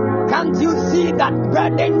 Can't you see that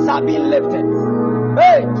burdens are being lifted?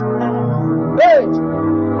 Hey! Hey!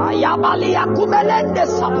 Ayabalia kumelende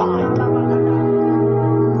sapai.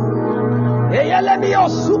 Eyelemio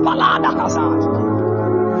supalada hazard.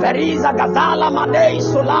 Feriza gazala madei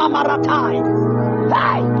sulama ratai.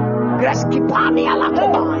 Hey! Greskipani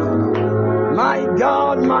alakobai. My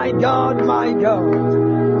God, my God, my God.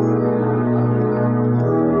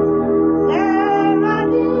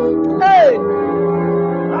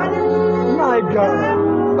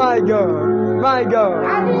 My God.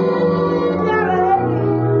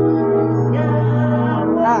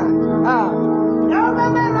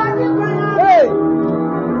 Hey.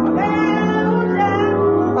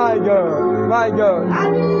 My God. My God.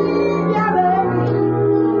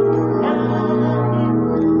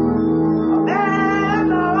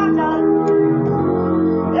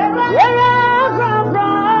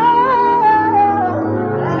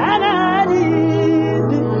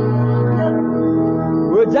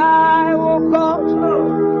 I woke up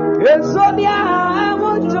and so the I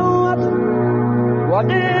want to what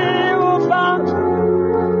do you found?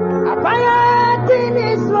 A fire in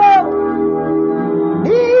this world.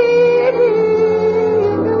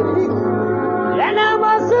 And I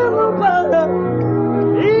was a mother.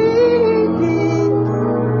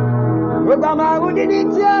 Obama wouldn't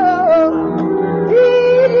it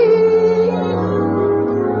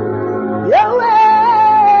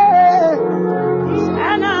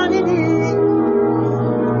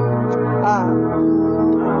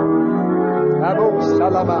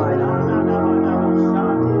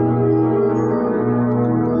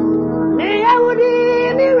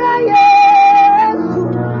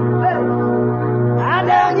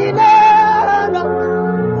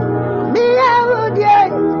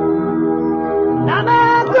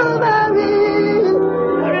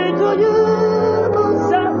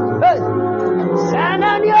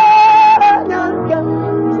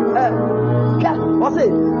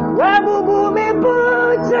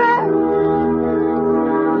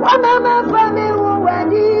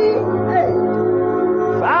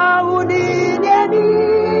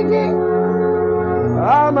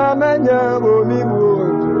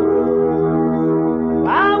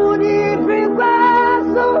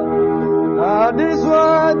this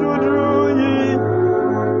one to do ye.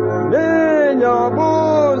 Then your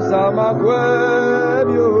bones are my grave.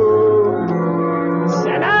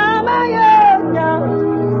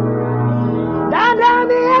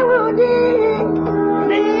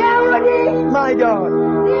 My God.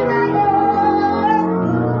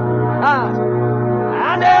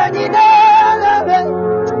 And then you know,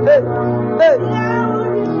 hey.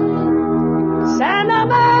 Santa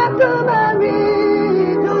Maria.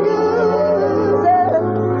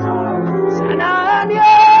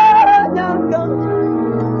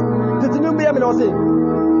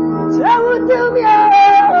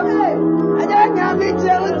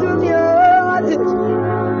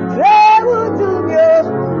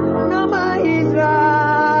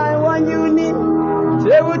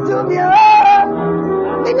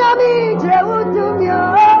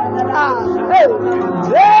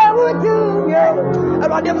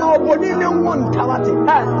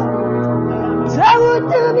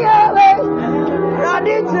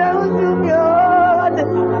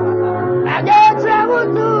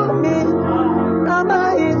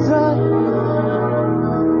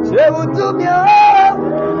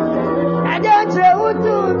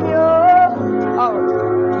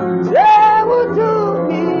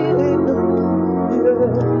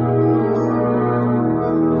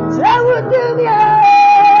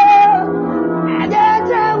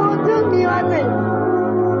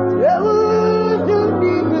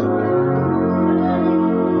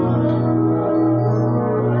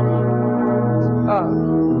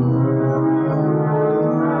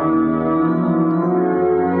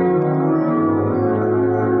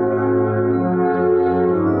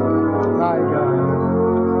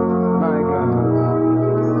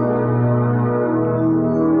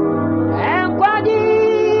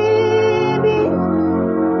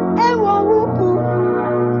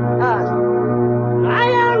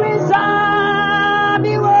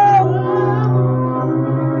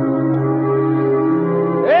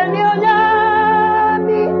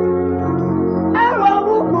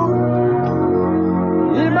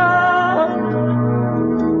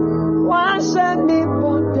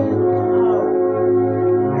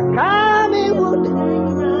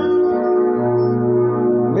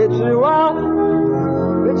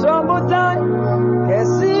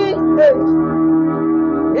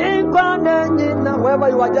 Wherever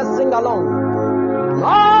you are, just sing along.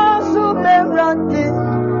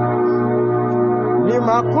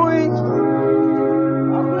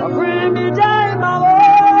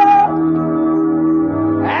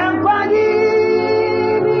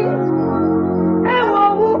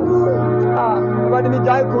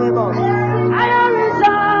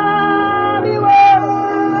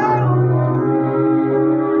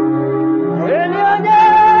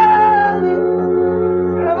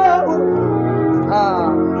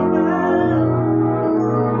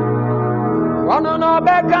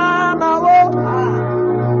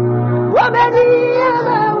 What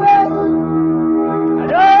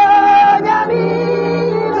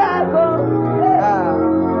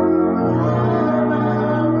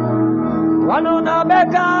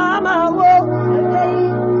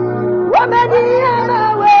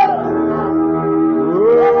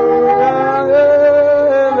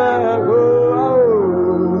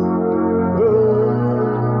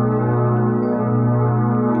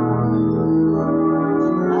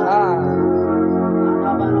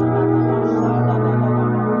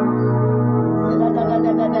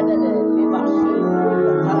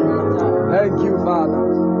Thank you, Father.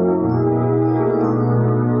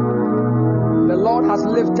 The Lord has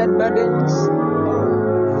lifted burdens.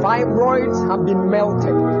 Fibroids have been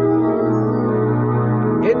melted.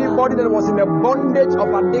 Anybody that was in the bondage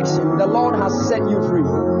of addiction, the Lord has set you free.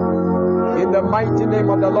 In the mighty name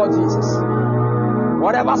of the Lord Jesus.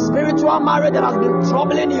 Whatever spiritual marriage that has been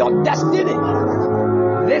troubling your destiny,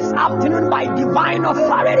 this afternoon by divine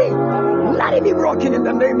authority, let it be broken in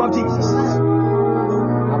the name of Jesus.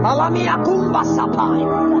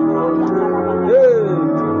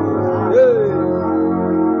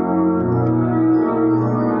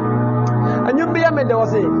 And you be a man that was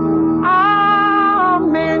saying,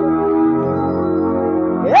 Amen.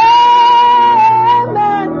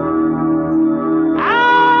 Amen.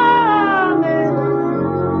 Amen.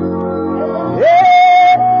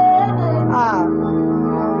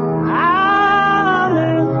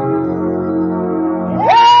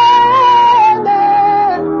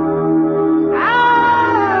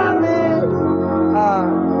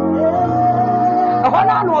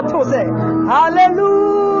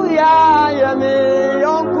 Hallelujah, me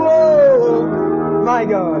uncle. My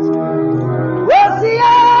God.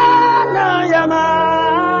 Wesiana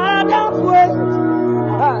yamada fwe.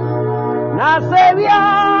 Na sevia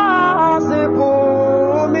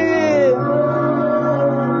sepumi.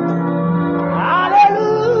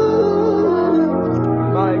 Hallelujah.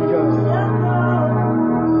 My God.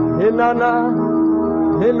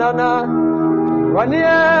 Hinana.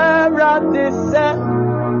 Waniera dise.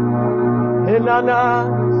 Hinana,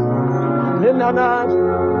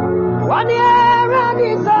 one year and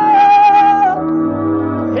it's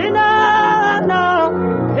Hinana,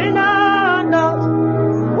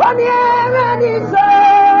 1 year and it's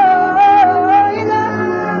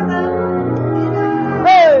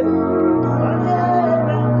Hey,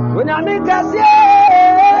 when I meet us, hey,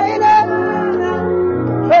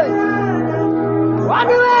 1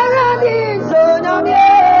 year and it's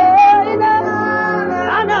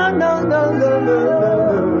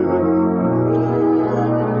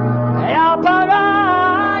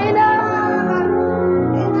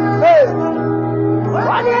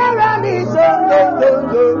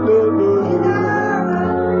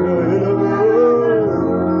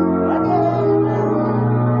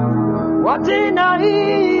What in a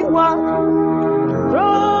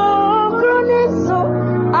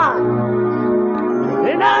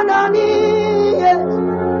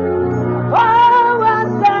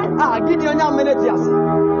Gideon young minute, yes.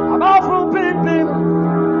 About from Pim,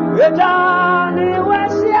 we're down in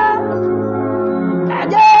Westia.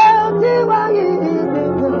 And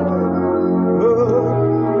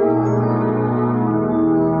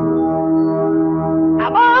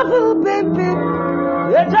about from Pim,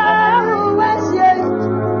 we're down in Westia.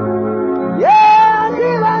 Yeah,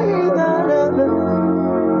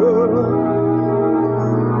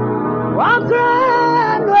 one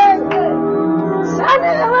grand way.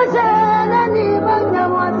 Sunday was an even no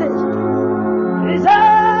one. Is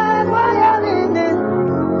that why I'm in it?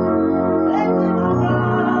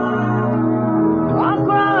 One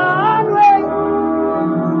grand way.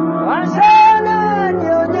 One son and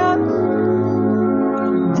your young.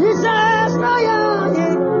 Jesus, no young.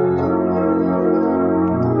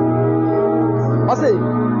 I say,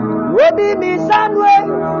 we'll be me Sunday.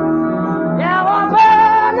 Now I'm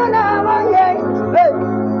burning on our way.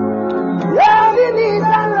 Yeah, we need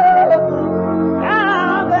some love.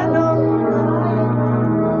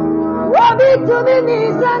 What be to be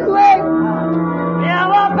need some way? Yeah,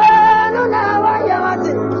 what burn on our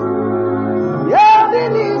yamati. Yeah, we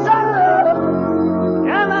need some love.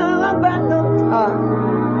 Yeah, what burn on.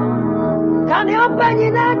 Can you open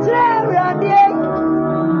in that radio?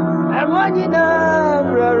 And when you know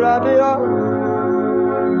radio,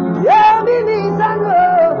 yeah, we need some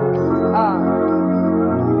love.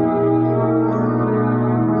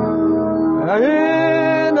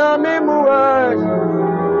 In a memoir,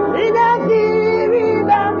 in a TV,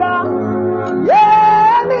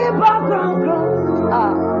 yeah, me back.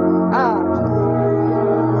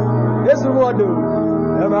 Yes, what do?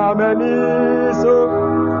 Am I many so?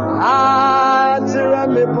 Tell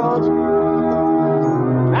me, pot.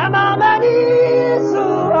 Am I many so?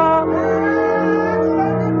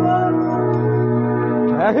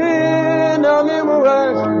 In a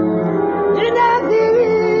memoir, in a TV.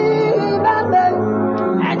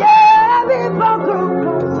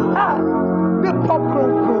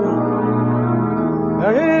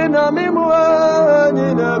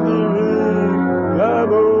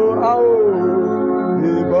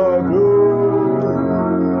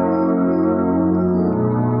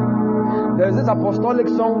 apostolic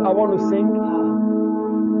song I want to sing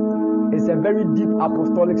is a very deep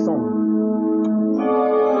apostolic song.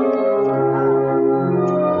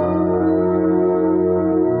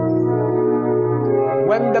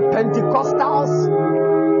 When the Pentecostals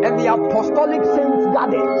and the apostolic saints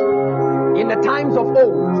gathered in the times of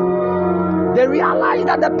old, they realized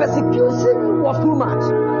that the persecution was too much,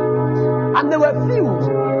 and they were few,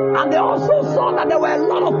 and they also saw that there were a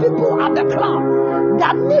lot of people at the club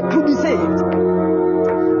that need to be saved.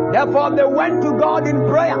 Therefore, they went to God in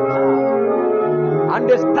prayer, and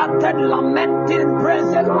they started lamenting,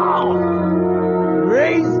 praise the Lord,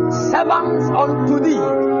 raise servants unto thee,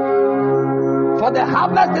 for the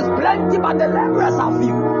harvest is plenty, but the laborers are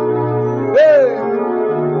few. Hey.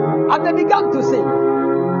 And they began to sing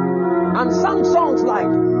and sang songs like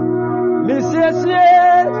Monsieur,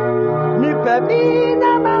 mi pepi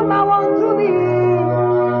na mama want to be,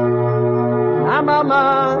 na mama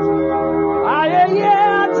aye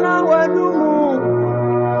atra wadumu,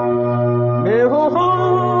 me ho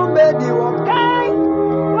me di wakai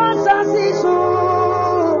wasasi su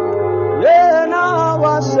ye na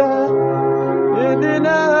wasa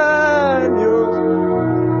idina yo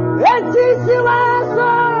eti si wasa.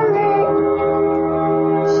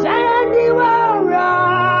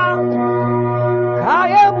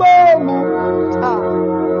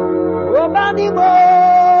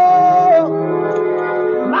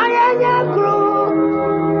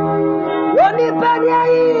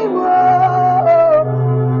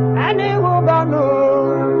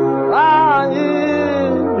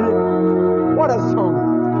 What a song.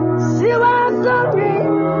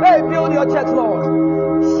 Hey, build your church, Lord.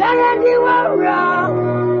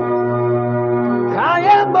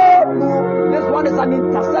 This one is an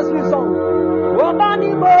intercessory song.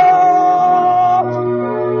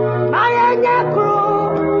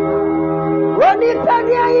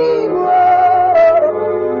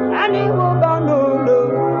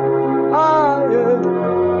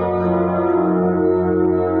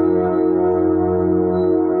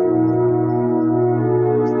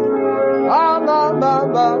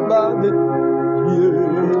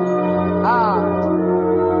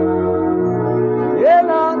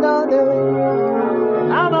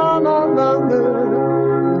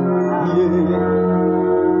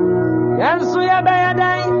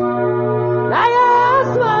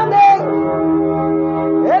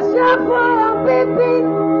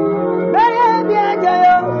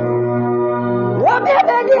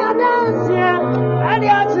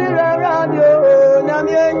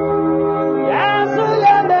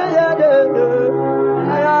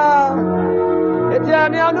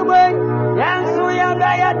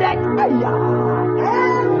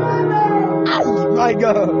 My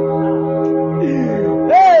God. Hey.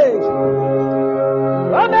 Hey.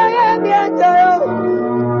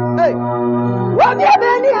 What you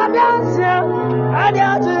been here dancing? I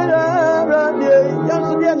did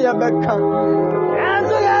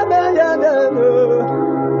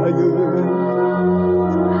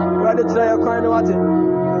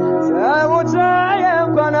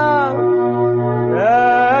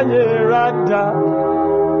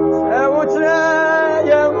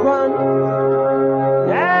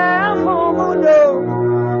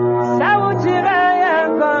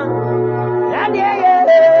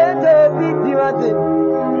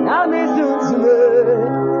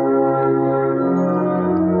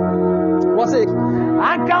what's it?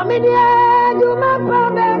 I come in here to my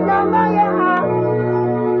problem, no my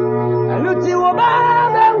I look you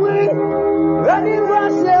about the way. Running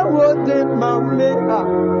was a wood in my maker.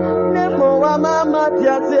 Never mama,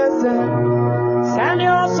 yes, send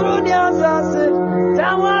your soon, yes, I said,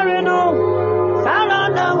 don't worry, no. Sound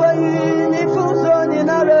on the way, if you saw in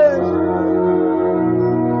a race.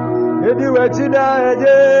 If you were to die, the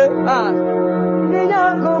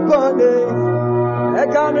young go. I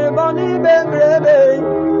can't bunny baby,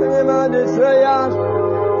 man is way out.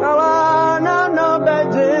 No,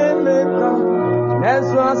 Benjamin. That's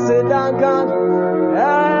what I said, Duncan. I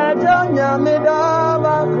don't know me,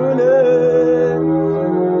 Dava.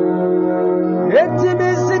 It's me,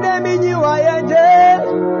 see them in you. I did.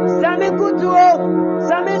 Sammy Kutuo,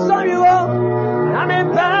 Sammy Sorrio. I'm in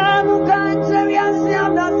Pamu, can't tell you,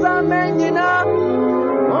 that's a man, you know.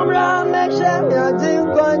 Umra, make sure you're doing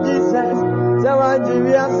God, Jesus. So I do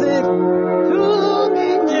you sick to be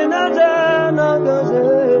in another.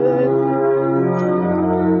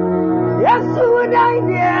 Yes, would I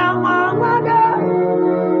dear mother?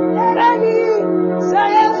 Let me say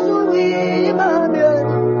yes to me, mother.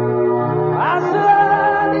 I saw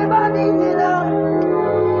anybody,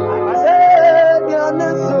 I said, you're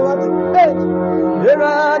not so what? You're a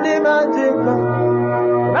magic.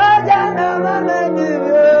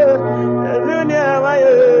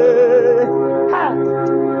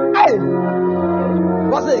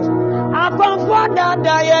 Father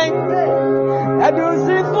dying. And you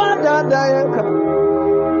see Father dying.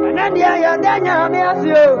 And then you are Daniel, yes,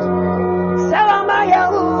 you. Salamaya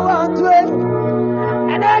who want to it.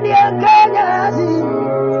 And then you can see.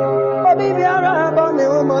 Obi biara bone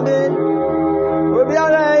woman. Obi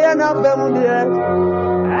biara na famudie.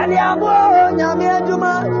 And you go nyame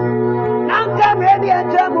aduma. Nanka me bi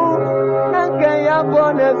ajamu. Nanka ya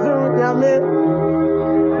bone su nyame.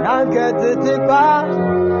 Nanka titipa.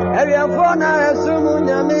 Area fona esumu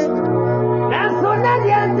nyame. Naso na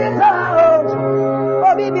yentipa o.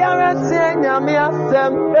 Obi biara se nyame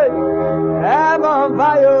asem. Eba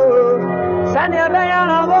vayo. Sanya beya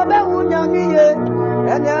abo be unyame ye.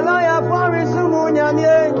 And your lawyer for Risumu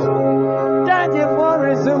Nyame, Daddy for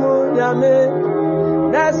Risumu Nyame,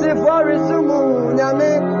 Nancy for Risumu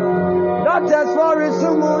Nyame, Doctors for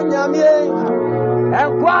Risumu Nyame,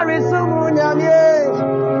 and Quarry Sumu Nyame,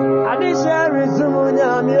 Adisha Risumu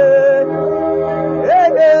Nyame,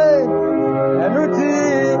 and Uti,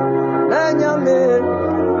 Nyame,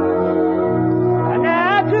 and I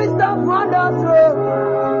Christoph Wonders,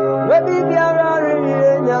 baby, be a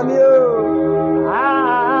Nyame.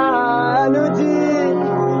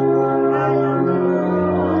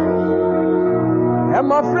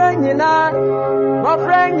 My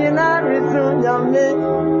friend, you know, resume Yami.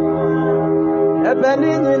 A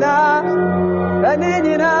Benina,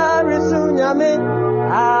 resume Yami.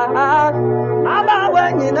 Mama,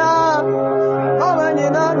 when you know,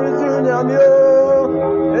 resume Yami.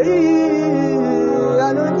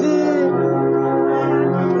 Anuti.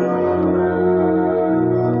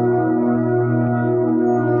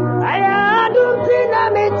 I don't think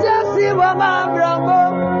I'm just see what my bravo.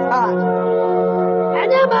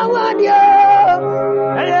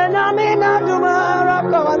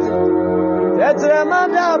 That's a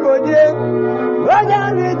matter for you. What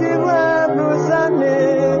are we doing?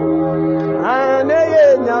 Sunday, I'm a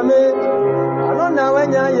yammy. I don't know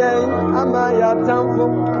when I'm a tamfo.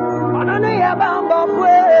 I don't know about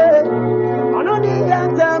way. I don't need a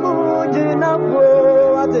tamuji napo.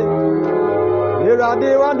 You're a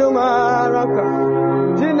one to Maraka.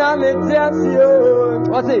 Tina Metiasio.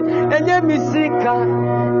 What's it? And yet, Missika,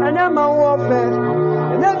 and I'm a warfare.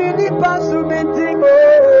 And then you need pass to be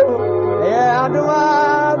yeah, I do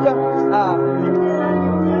have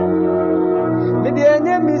the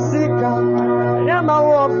enemy seeker, and I'm a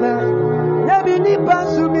warfare. Never need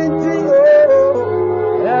pass to be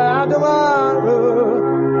yeah, I do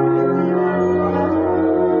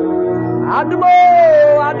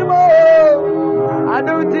I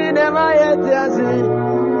do think never yet,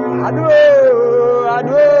 I do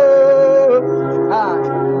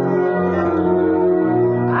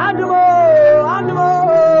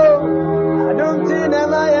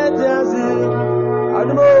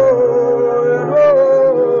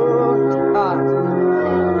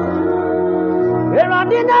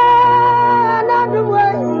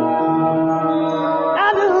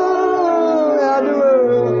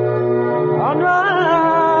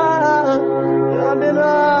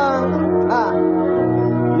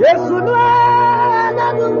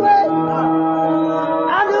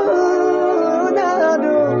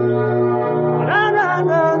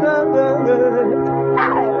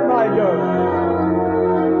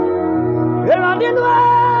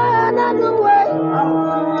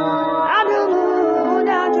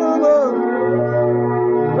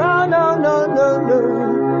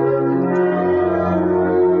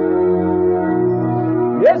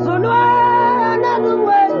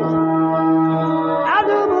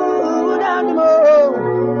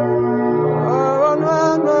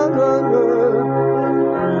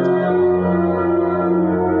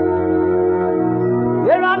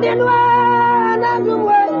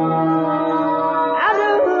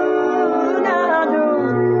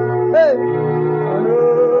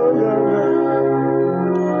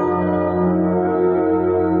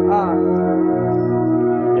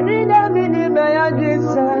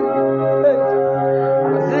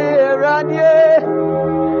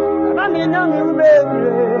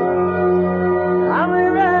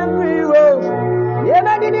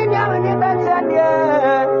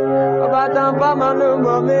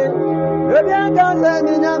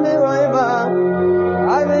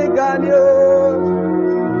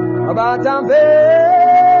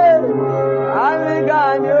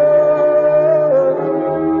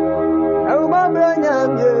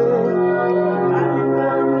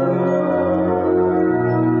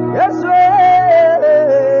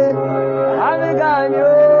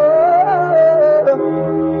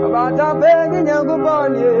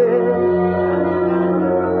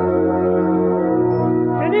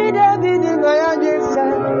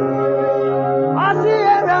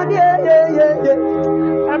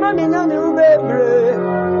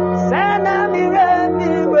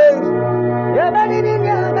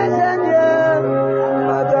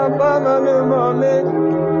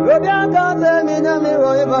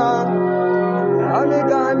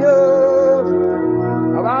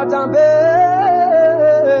Batambe,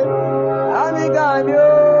 Amigabio,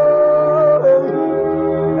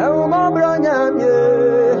 Euma Bronyamye,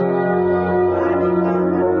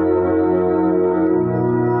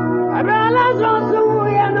 Abrala Josu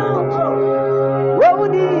Yano,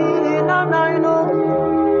 Wodi Nanaino,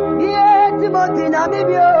 Ye Timothy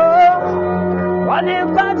Namibio, Wani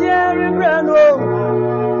Kajeri Breno,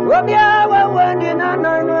 Wabia Wendi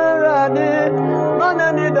Nanaino Radi,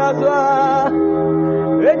 Manani Dazwa.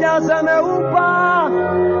 Reja same upa,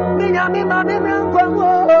 minyami mami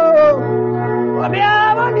mkwango.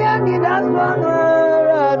 Wabia wani ani daswa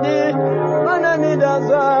radi, mana ni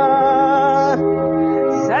daswa.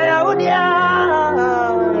 Saya udia,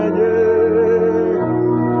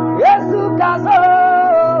 Yesu kazo,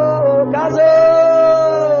 kazo,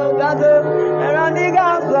 kazo, erani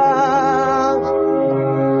kazo.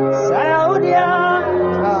 Saya udia,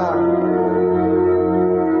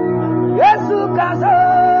 Yesu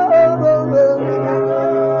kazo.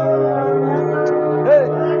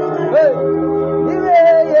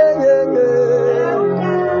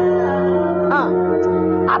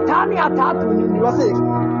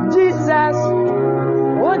 Jesus,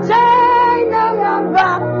 what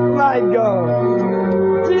my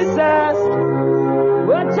God, Jesus,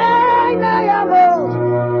 what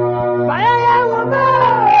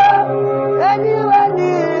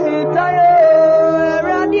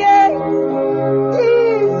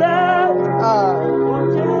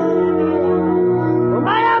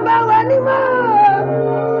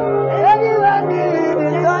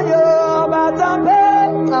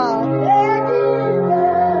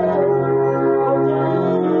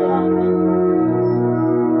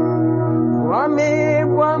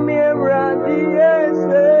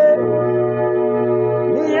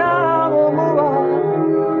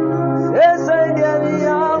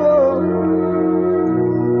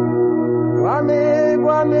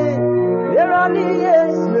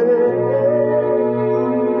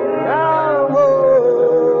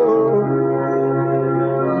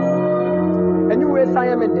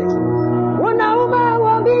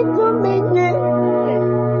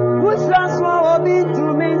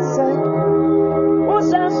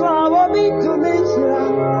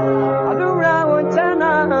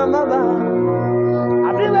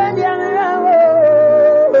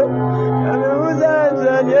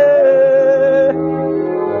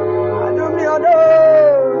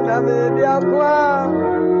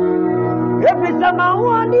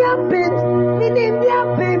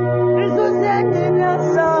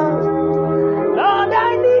Lord,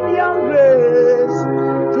 I need your grace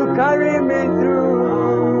to carry me through.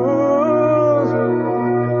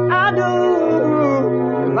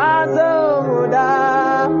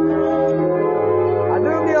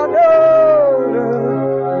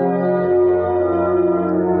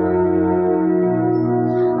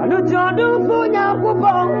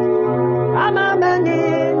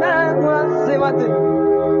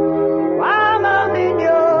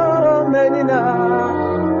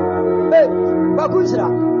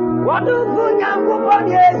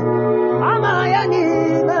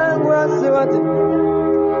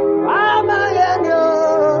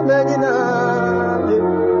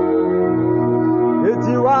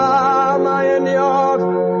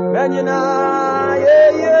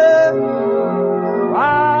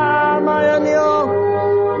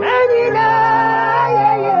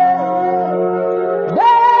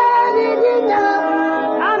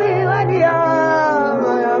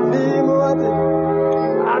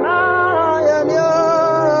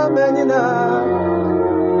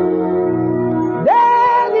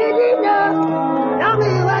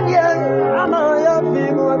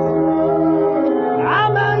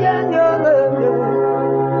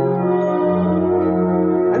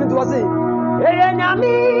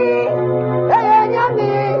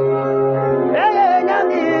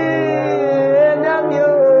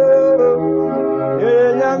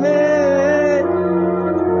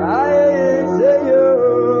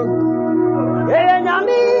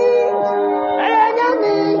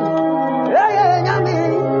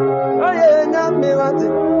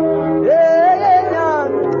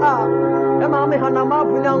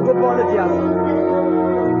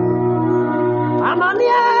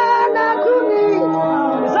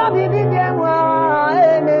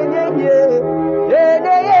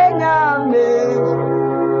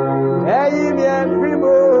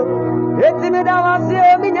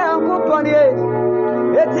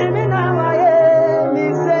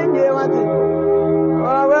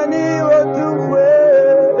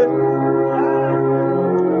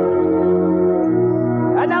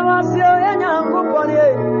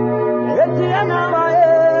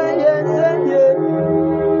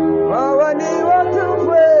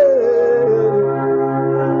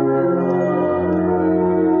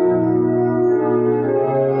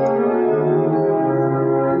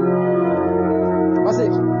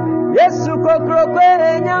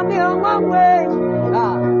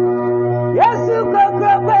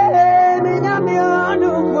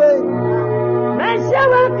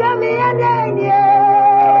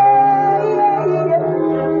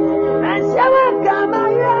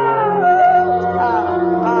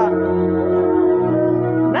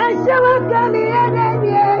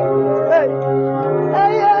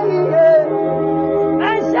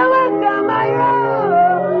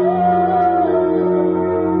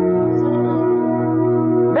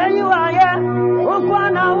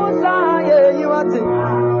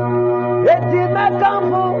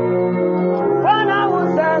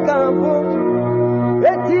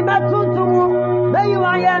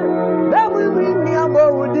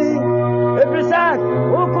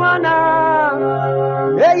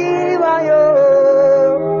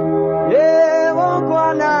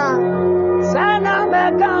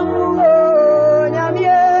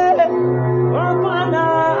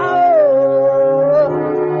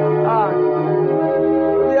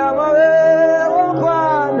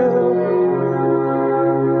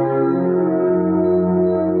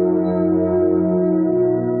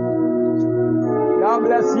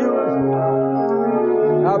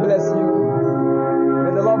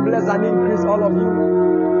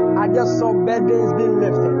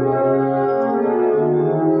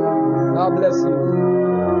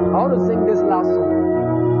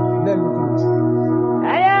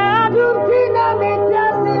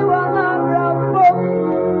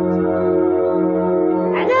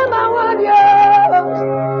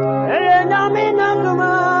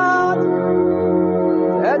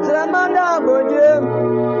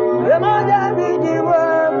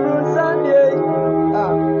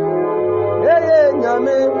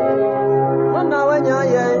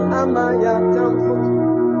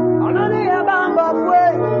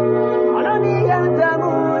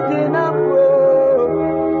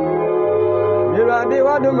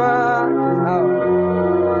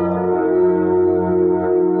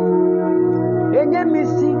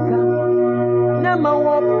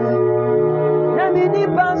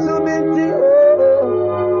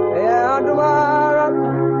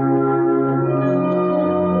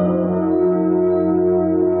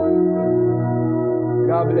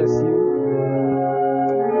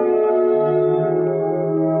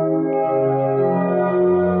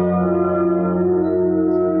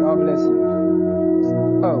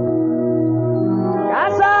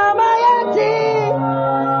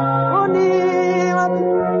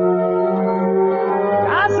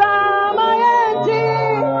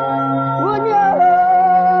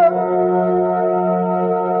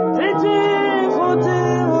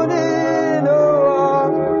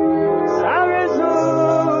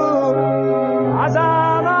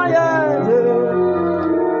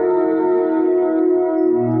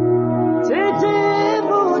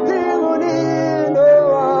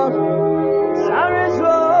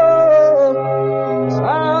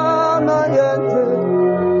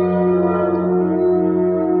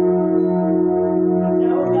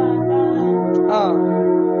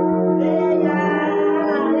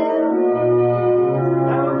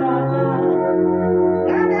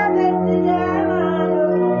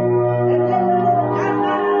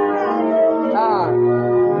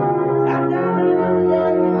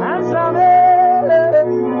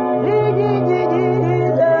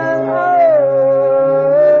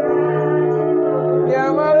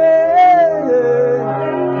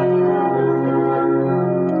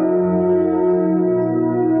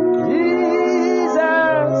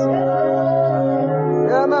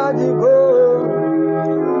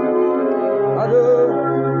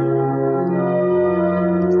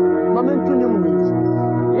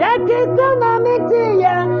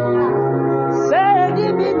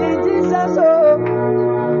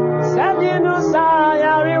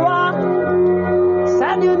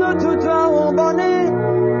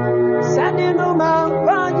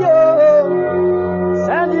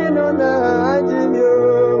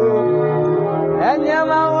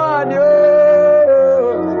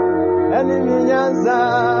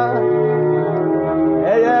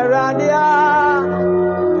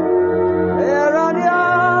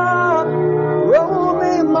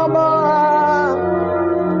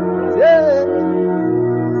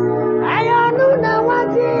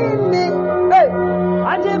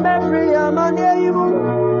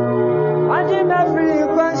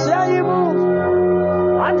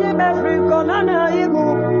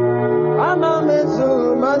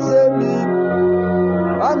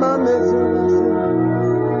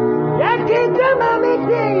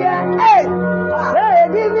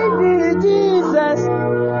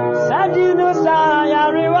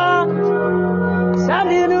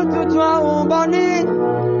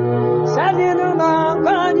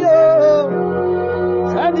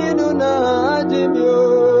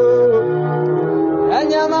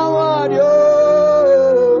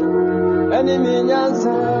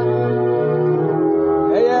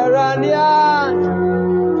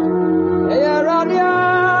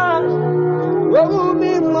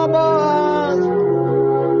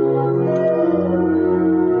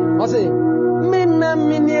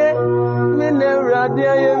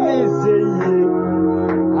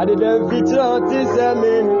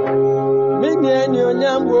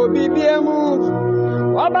 Onyam wo bibiemu.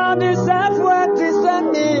 Oba mi safwa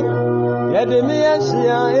tisani. Yede mi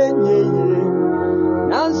ashia enye.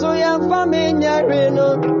 Nanso ya fami nyarino.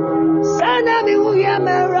 Sana mi uya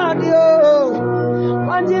me radio.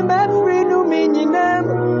 Wanji me frinu mi nyinem.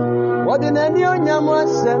 Wadina ni onyam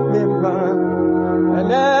wasemimba.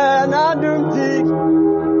 And I don't think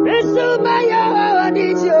this is my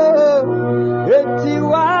audition. Eti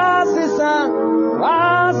wasisa,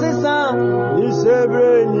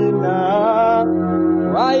 isebrenina,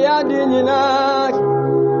 wayadinina,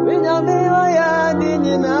 binyame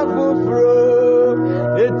wayadinina fufro.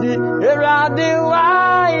 Eti erade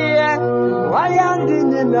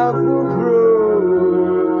wayadinina fufro.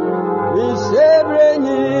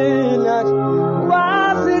 Isebrenina,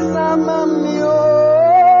 wasisa mamio.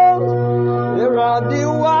 Erade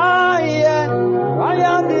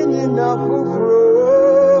wayadinina fufro.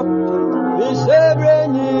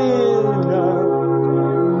 Isebrenina.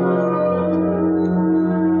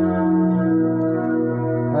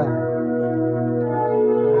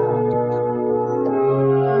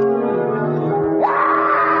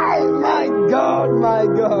 My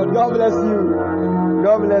God, God bless you.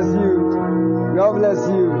 God bless you. God bless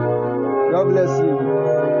you. God bless you.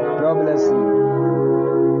 God bless you.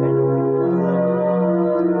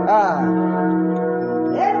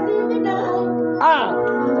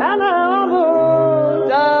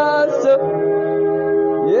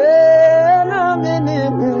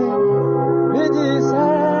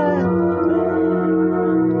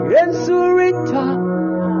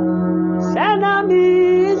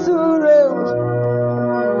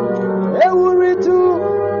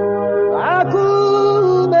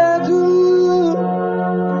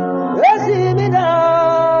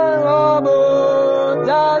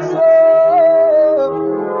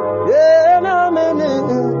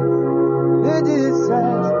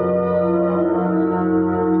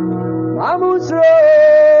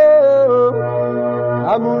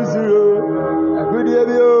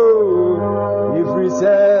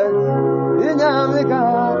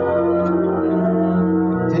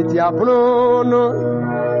 Aprono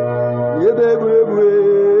yebebwe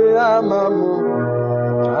amamu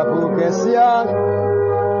abukesia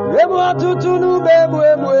yebo atutunu bebwe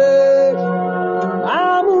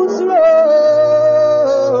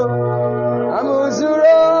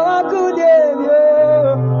amuzuro akudebyo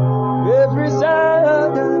every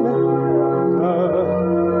Saturday.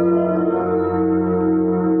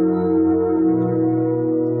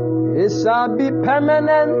 It shall be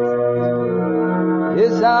permanent.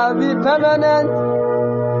 It shall be permanent.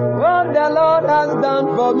 What the Lord has done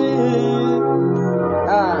for me.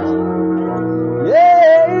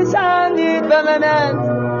 Yeah, it shall be permanent.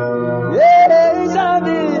 Yeah, it shall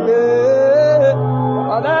be.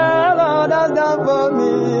 What the Lord has done for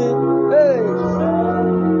me.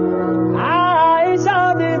 It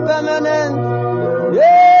shall be permanent.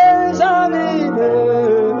 Yeah, it shall be.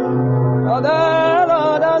 What the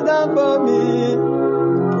Lord has done for me.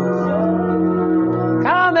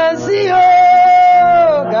 Come and see, oh,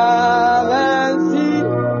 come and see,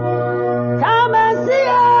 come and see,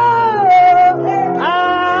 oh,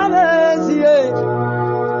 come and see,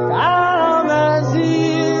 come and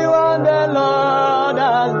see what the Lord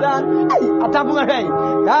has done.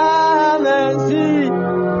 Come and see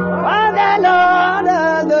what the Lord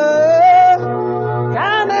has done.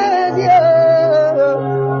 Come and see, oh,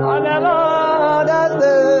 what the Lord has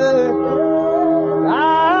done.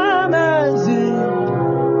 Come and see.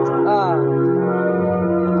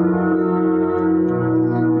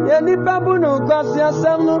 Ni babu no kwasi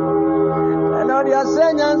asem no na odi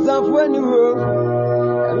asenya nsanfo aniwo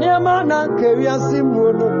ni ama na nkawi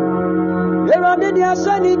asimu no Erade di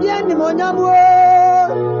asani di anim onyamo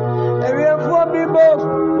eriefo bibo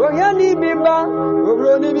oyani biba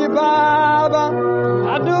obroni bibaba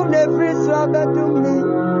adum ne frisa betum ni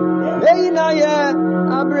eyina ye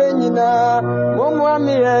abrenyina momwa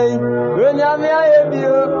mi ei wenyame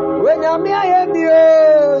ayebio wenyame ayebio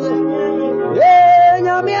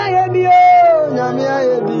nyame ayebio nyame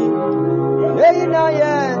ayebi eyina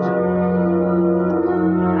ye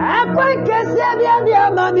akwankese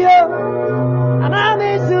bia mamio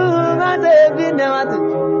anamisu matebi ne mate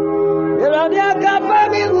erade akafa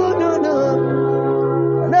mi hudunu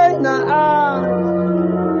na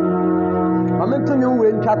Momentum we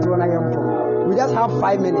ntwato na yempo. We just have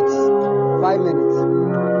 5 minutes. 5 minutes.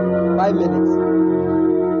 5 minutes.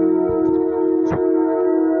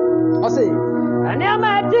 I say, and am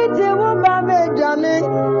I teaching one by me, Johnny?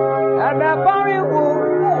 And a party who,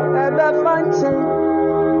 and a function.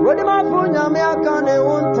 What am I for? Yammy, I can't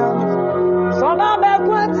want time. So, I'm back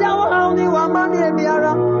once. I only want money,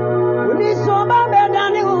 Biara. We need so bad.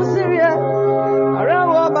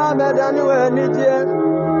 baba dani we nije.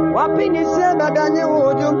 Wapini se badani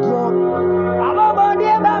wujumto. Ababa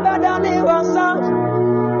die baba dani wasa.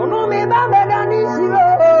 Onumi baba dani siro.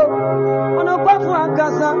 Ono kwafu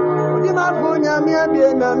akasa. Udi mafunya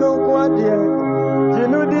miabie na nuku adie.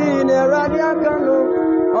 Jinudi ne radia kanu.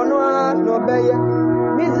 Ono no beye.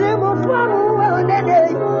 Mizimu famu we onede.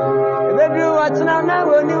 Ebedu watina na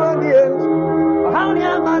woni wodie. Ohani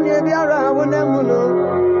amani biara wonemuno.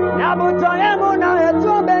 Nabuto yemu na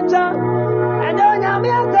etu bencha. Endo nyami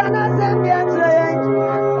akana sembi etreye.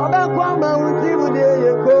 Oba kwamba utibu de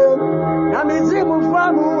yeko. Na mizimu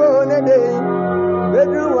famu we onede.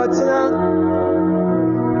 Ebedu watina.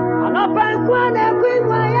 Anapa kwane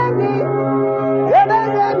kwimwa yandi.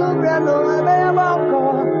 Ebeze nubreno ebeye bako.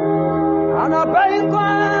 Anapa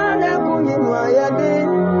kwane kwimwa yandi.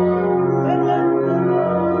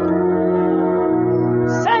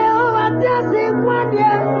 Sayo watesi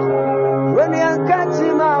kwadye. When you catch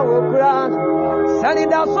him out, Sally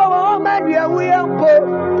down so many we uncle.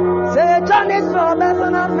 Say, Johnny saw better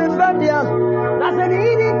than Fabian. That's an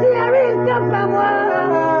idiot here come someone.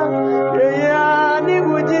 Yeah,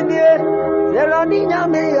 Nibuji, Zeronina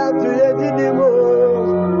may have to let him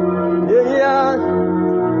move. Yeah,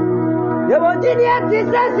 you want idiot is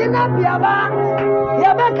setting up your back.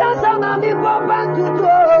 You better some of me go back to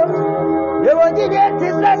do. You want idiot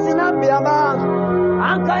is setting up your back.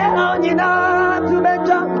 Anka ya onina to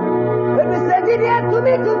better. If we said it to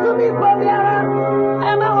me for Biara.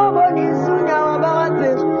 Emma Woboni Sunya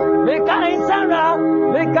Wabati. Mekai Sarah,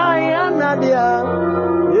 Mekai Anadia.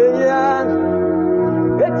 Yeah.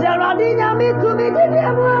 It's a radina me to me the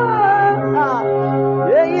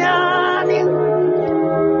yeah.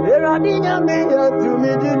 The radina me to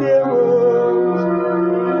me the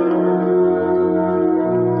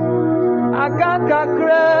Akaka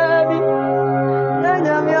Krabi.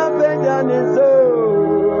 Nyami apejani so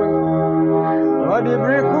odi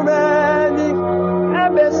brikumeni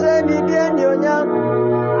ebese ni bieni onya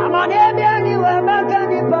amani bieni we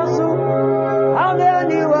magani pasu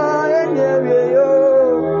amani wa enyewe yo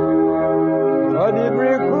odi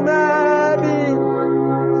brikumeni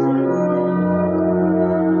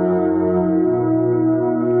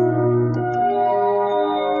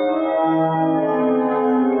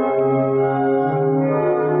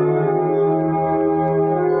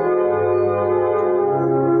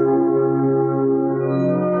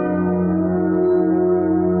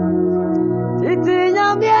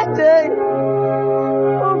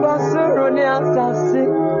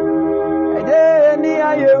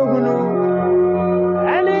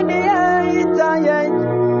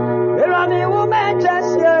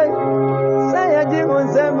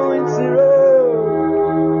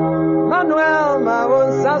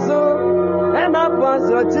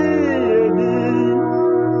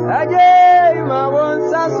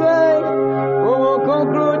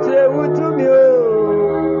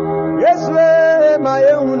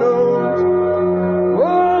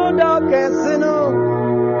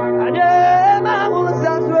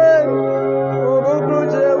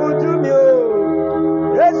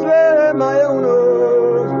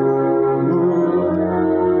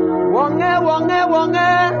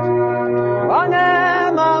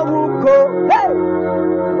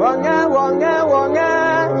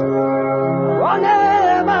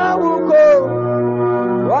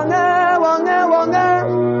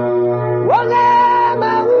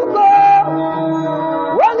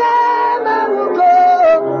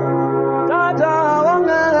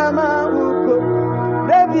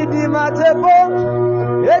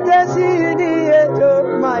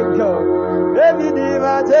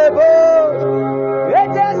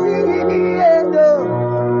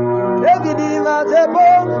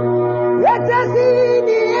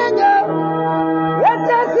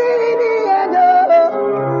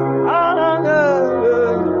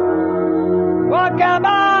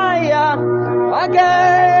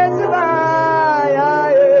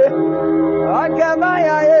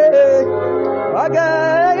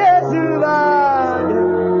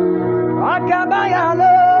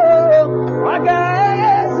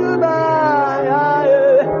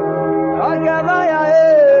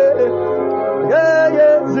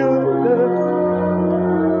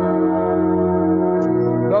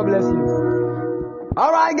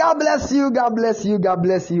God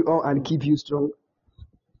bless you all and keep you strong.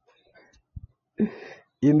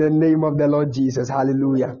 In the name of the Lord Jesus.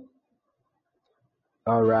 Hallelujah.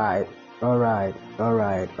 All right.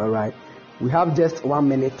 We have just 1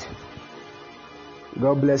 minute.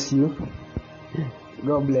 God bless you.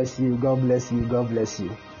 God bless you.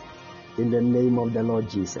 In the name of the Lord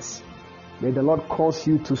Jesus. May the Lord cause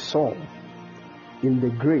you to soar in the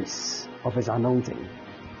grace of His anointing.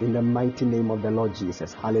 In the mighty name of the Lord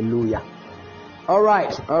Jesus. Hallelujah. All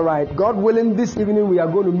right. God willing, this evening we are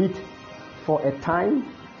going to meet for a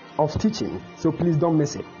time of teaching. So please don't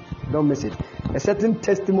miss it. Don't miss it. A certain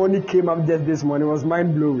testimony came up just this morning. It was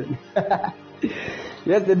mind-blowing.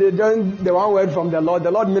 Yesterday, during the one word from the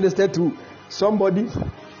Lord ministered to somebody.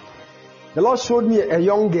 The Lord showed me a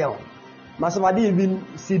young girl. Myself, I didn't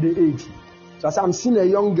even see the age. So I said, I'm seeing a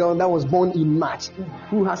young girl that was born in March,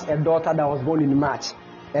 who has a daughter that was born in March.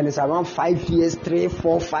 And it's around 5 years, 3,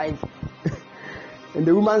 4, 5. And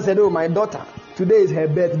the woman said, oh, my daughter, today is her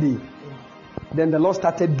birthday. Then the Lord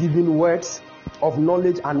started giving words of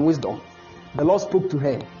knowledge and wisdom. The Lord spoke to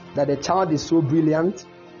her that the child is so brilliant.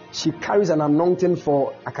 She carries an anointing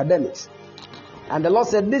for academics. And the Lord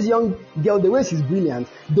said, this young girl, the way she's brilliant,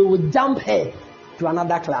 they will jump her to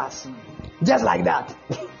another class. Just like that.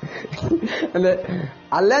 And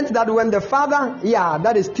I learned that when the father,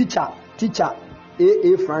 that is teacher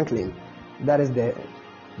A.A. Franklin, that is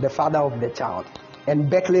the father of the child.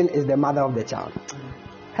 And Becklin is the mother of the child.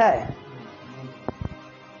 Hey.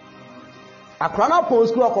 Akrana pon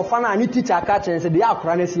school akofana ani teacher catch and say they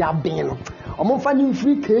akrana si aben no. Omo fani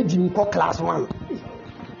free KG nko class 1.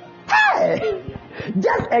 Hey!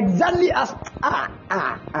 Just exactly as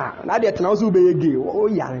na dey tena so be gay. Oh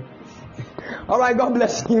yeah. All right, God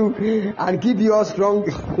bless you and keep you all strong.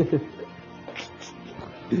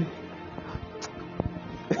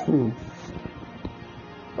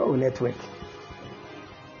 Oh, network.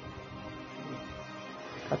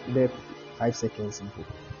 Cut there 5 seconds.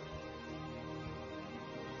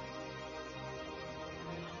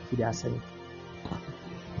 See are saying.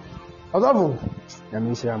 God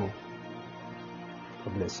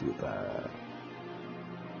bless you.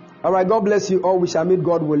 All right, God bless you all. We shall meet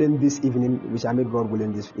God willing this evening. If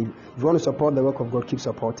you want to support the work of God, keep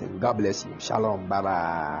supporting. God bless you. Shalom.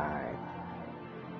 Bye-bye.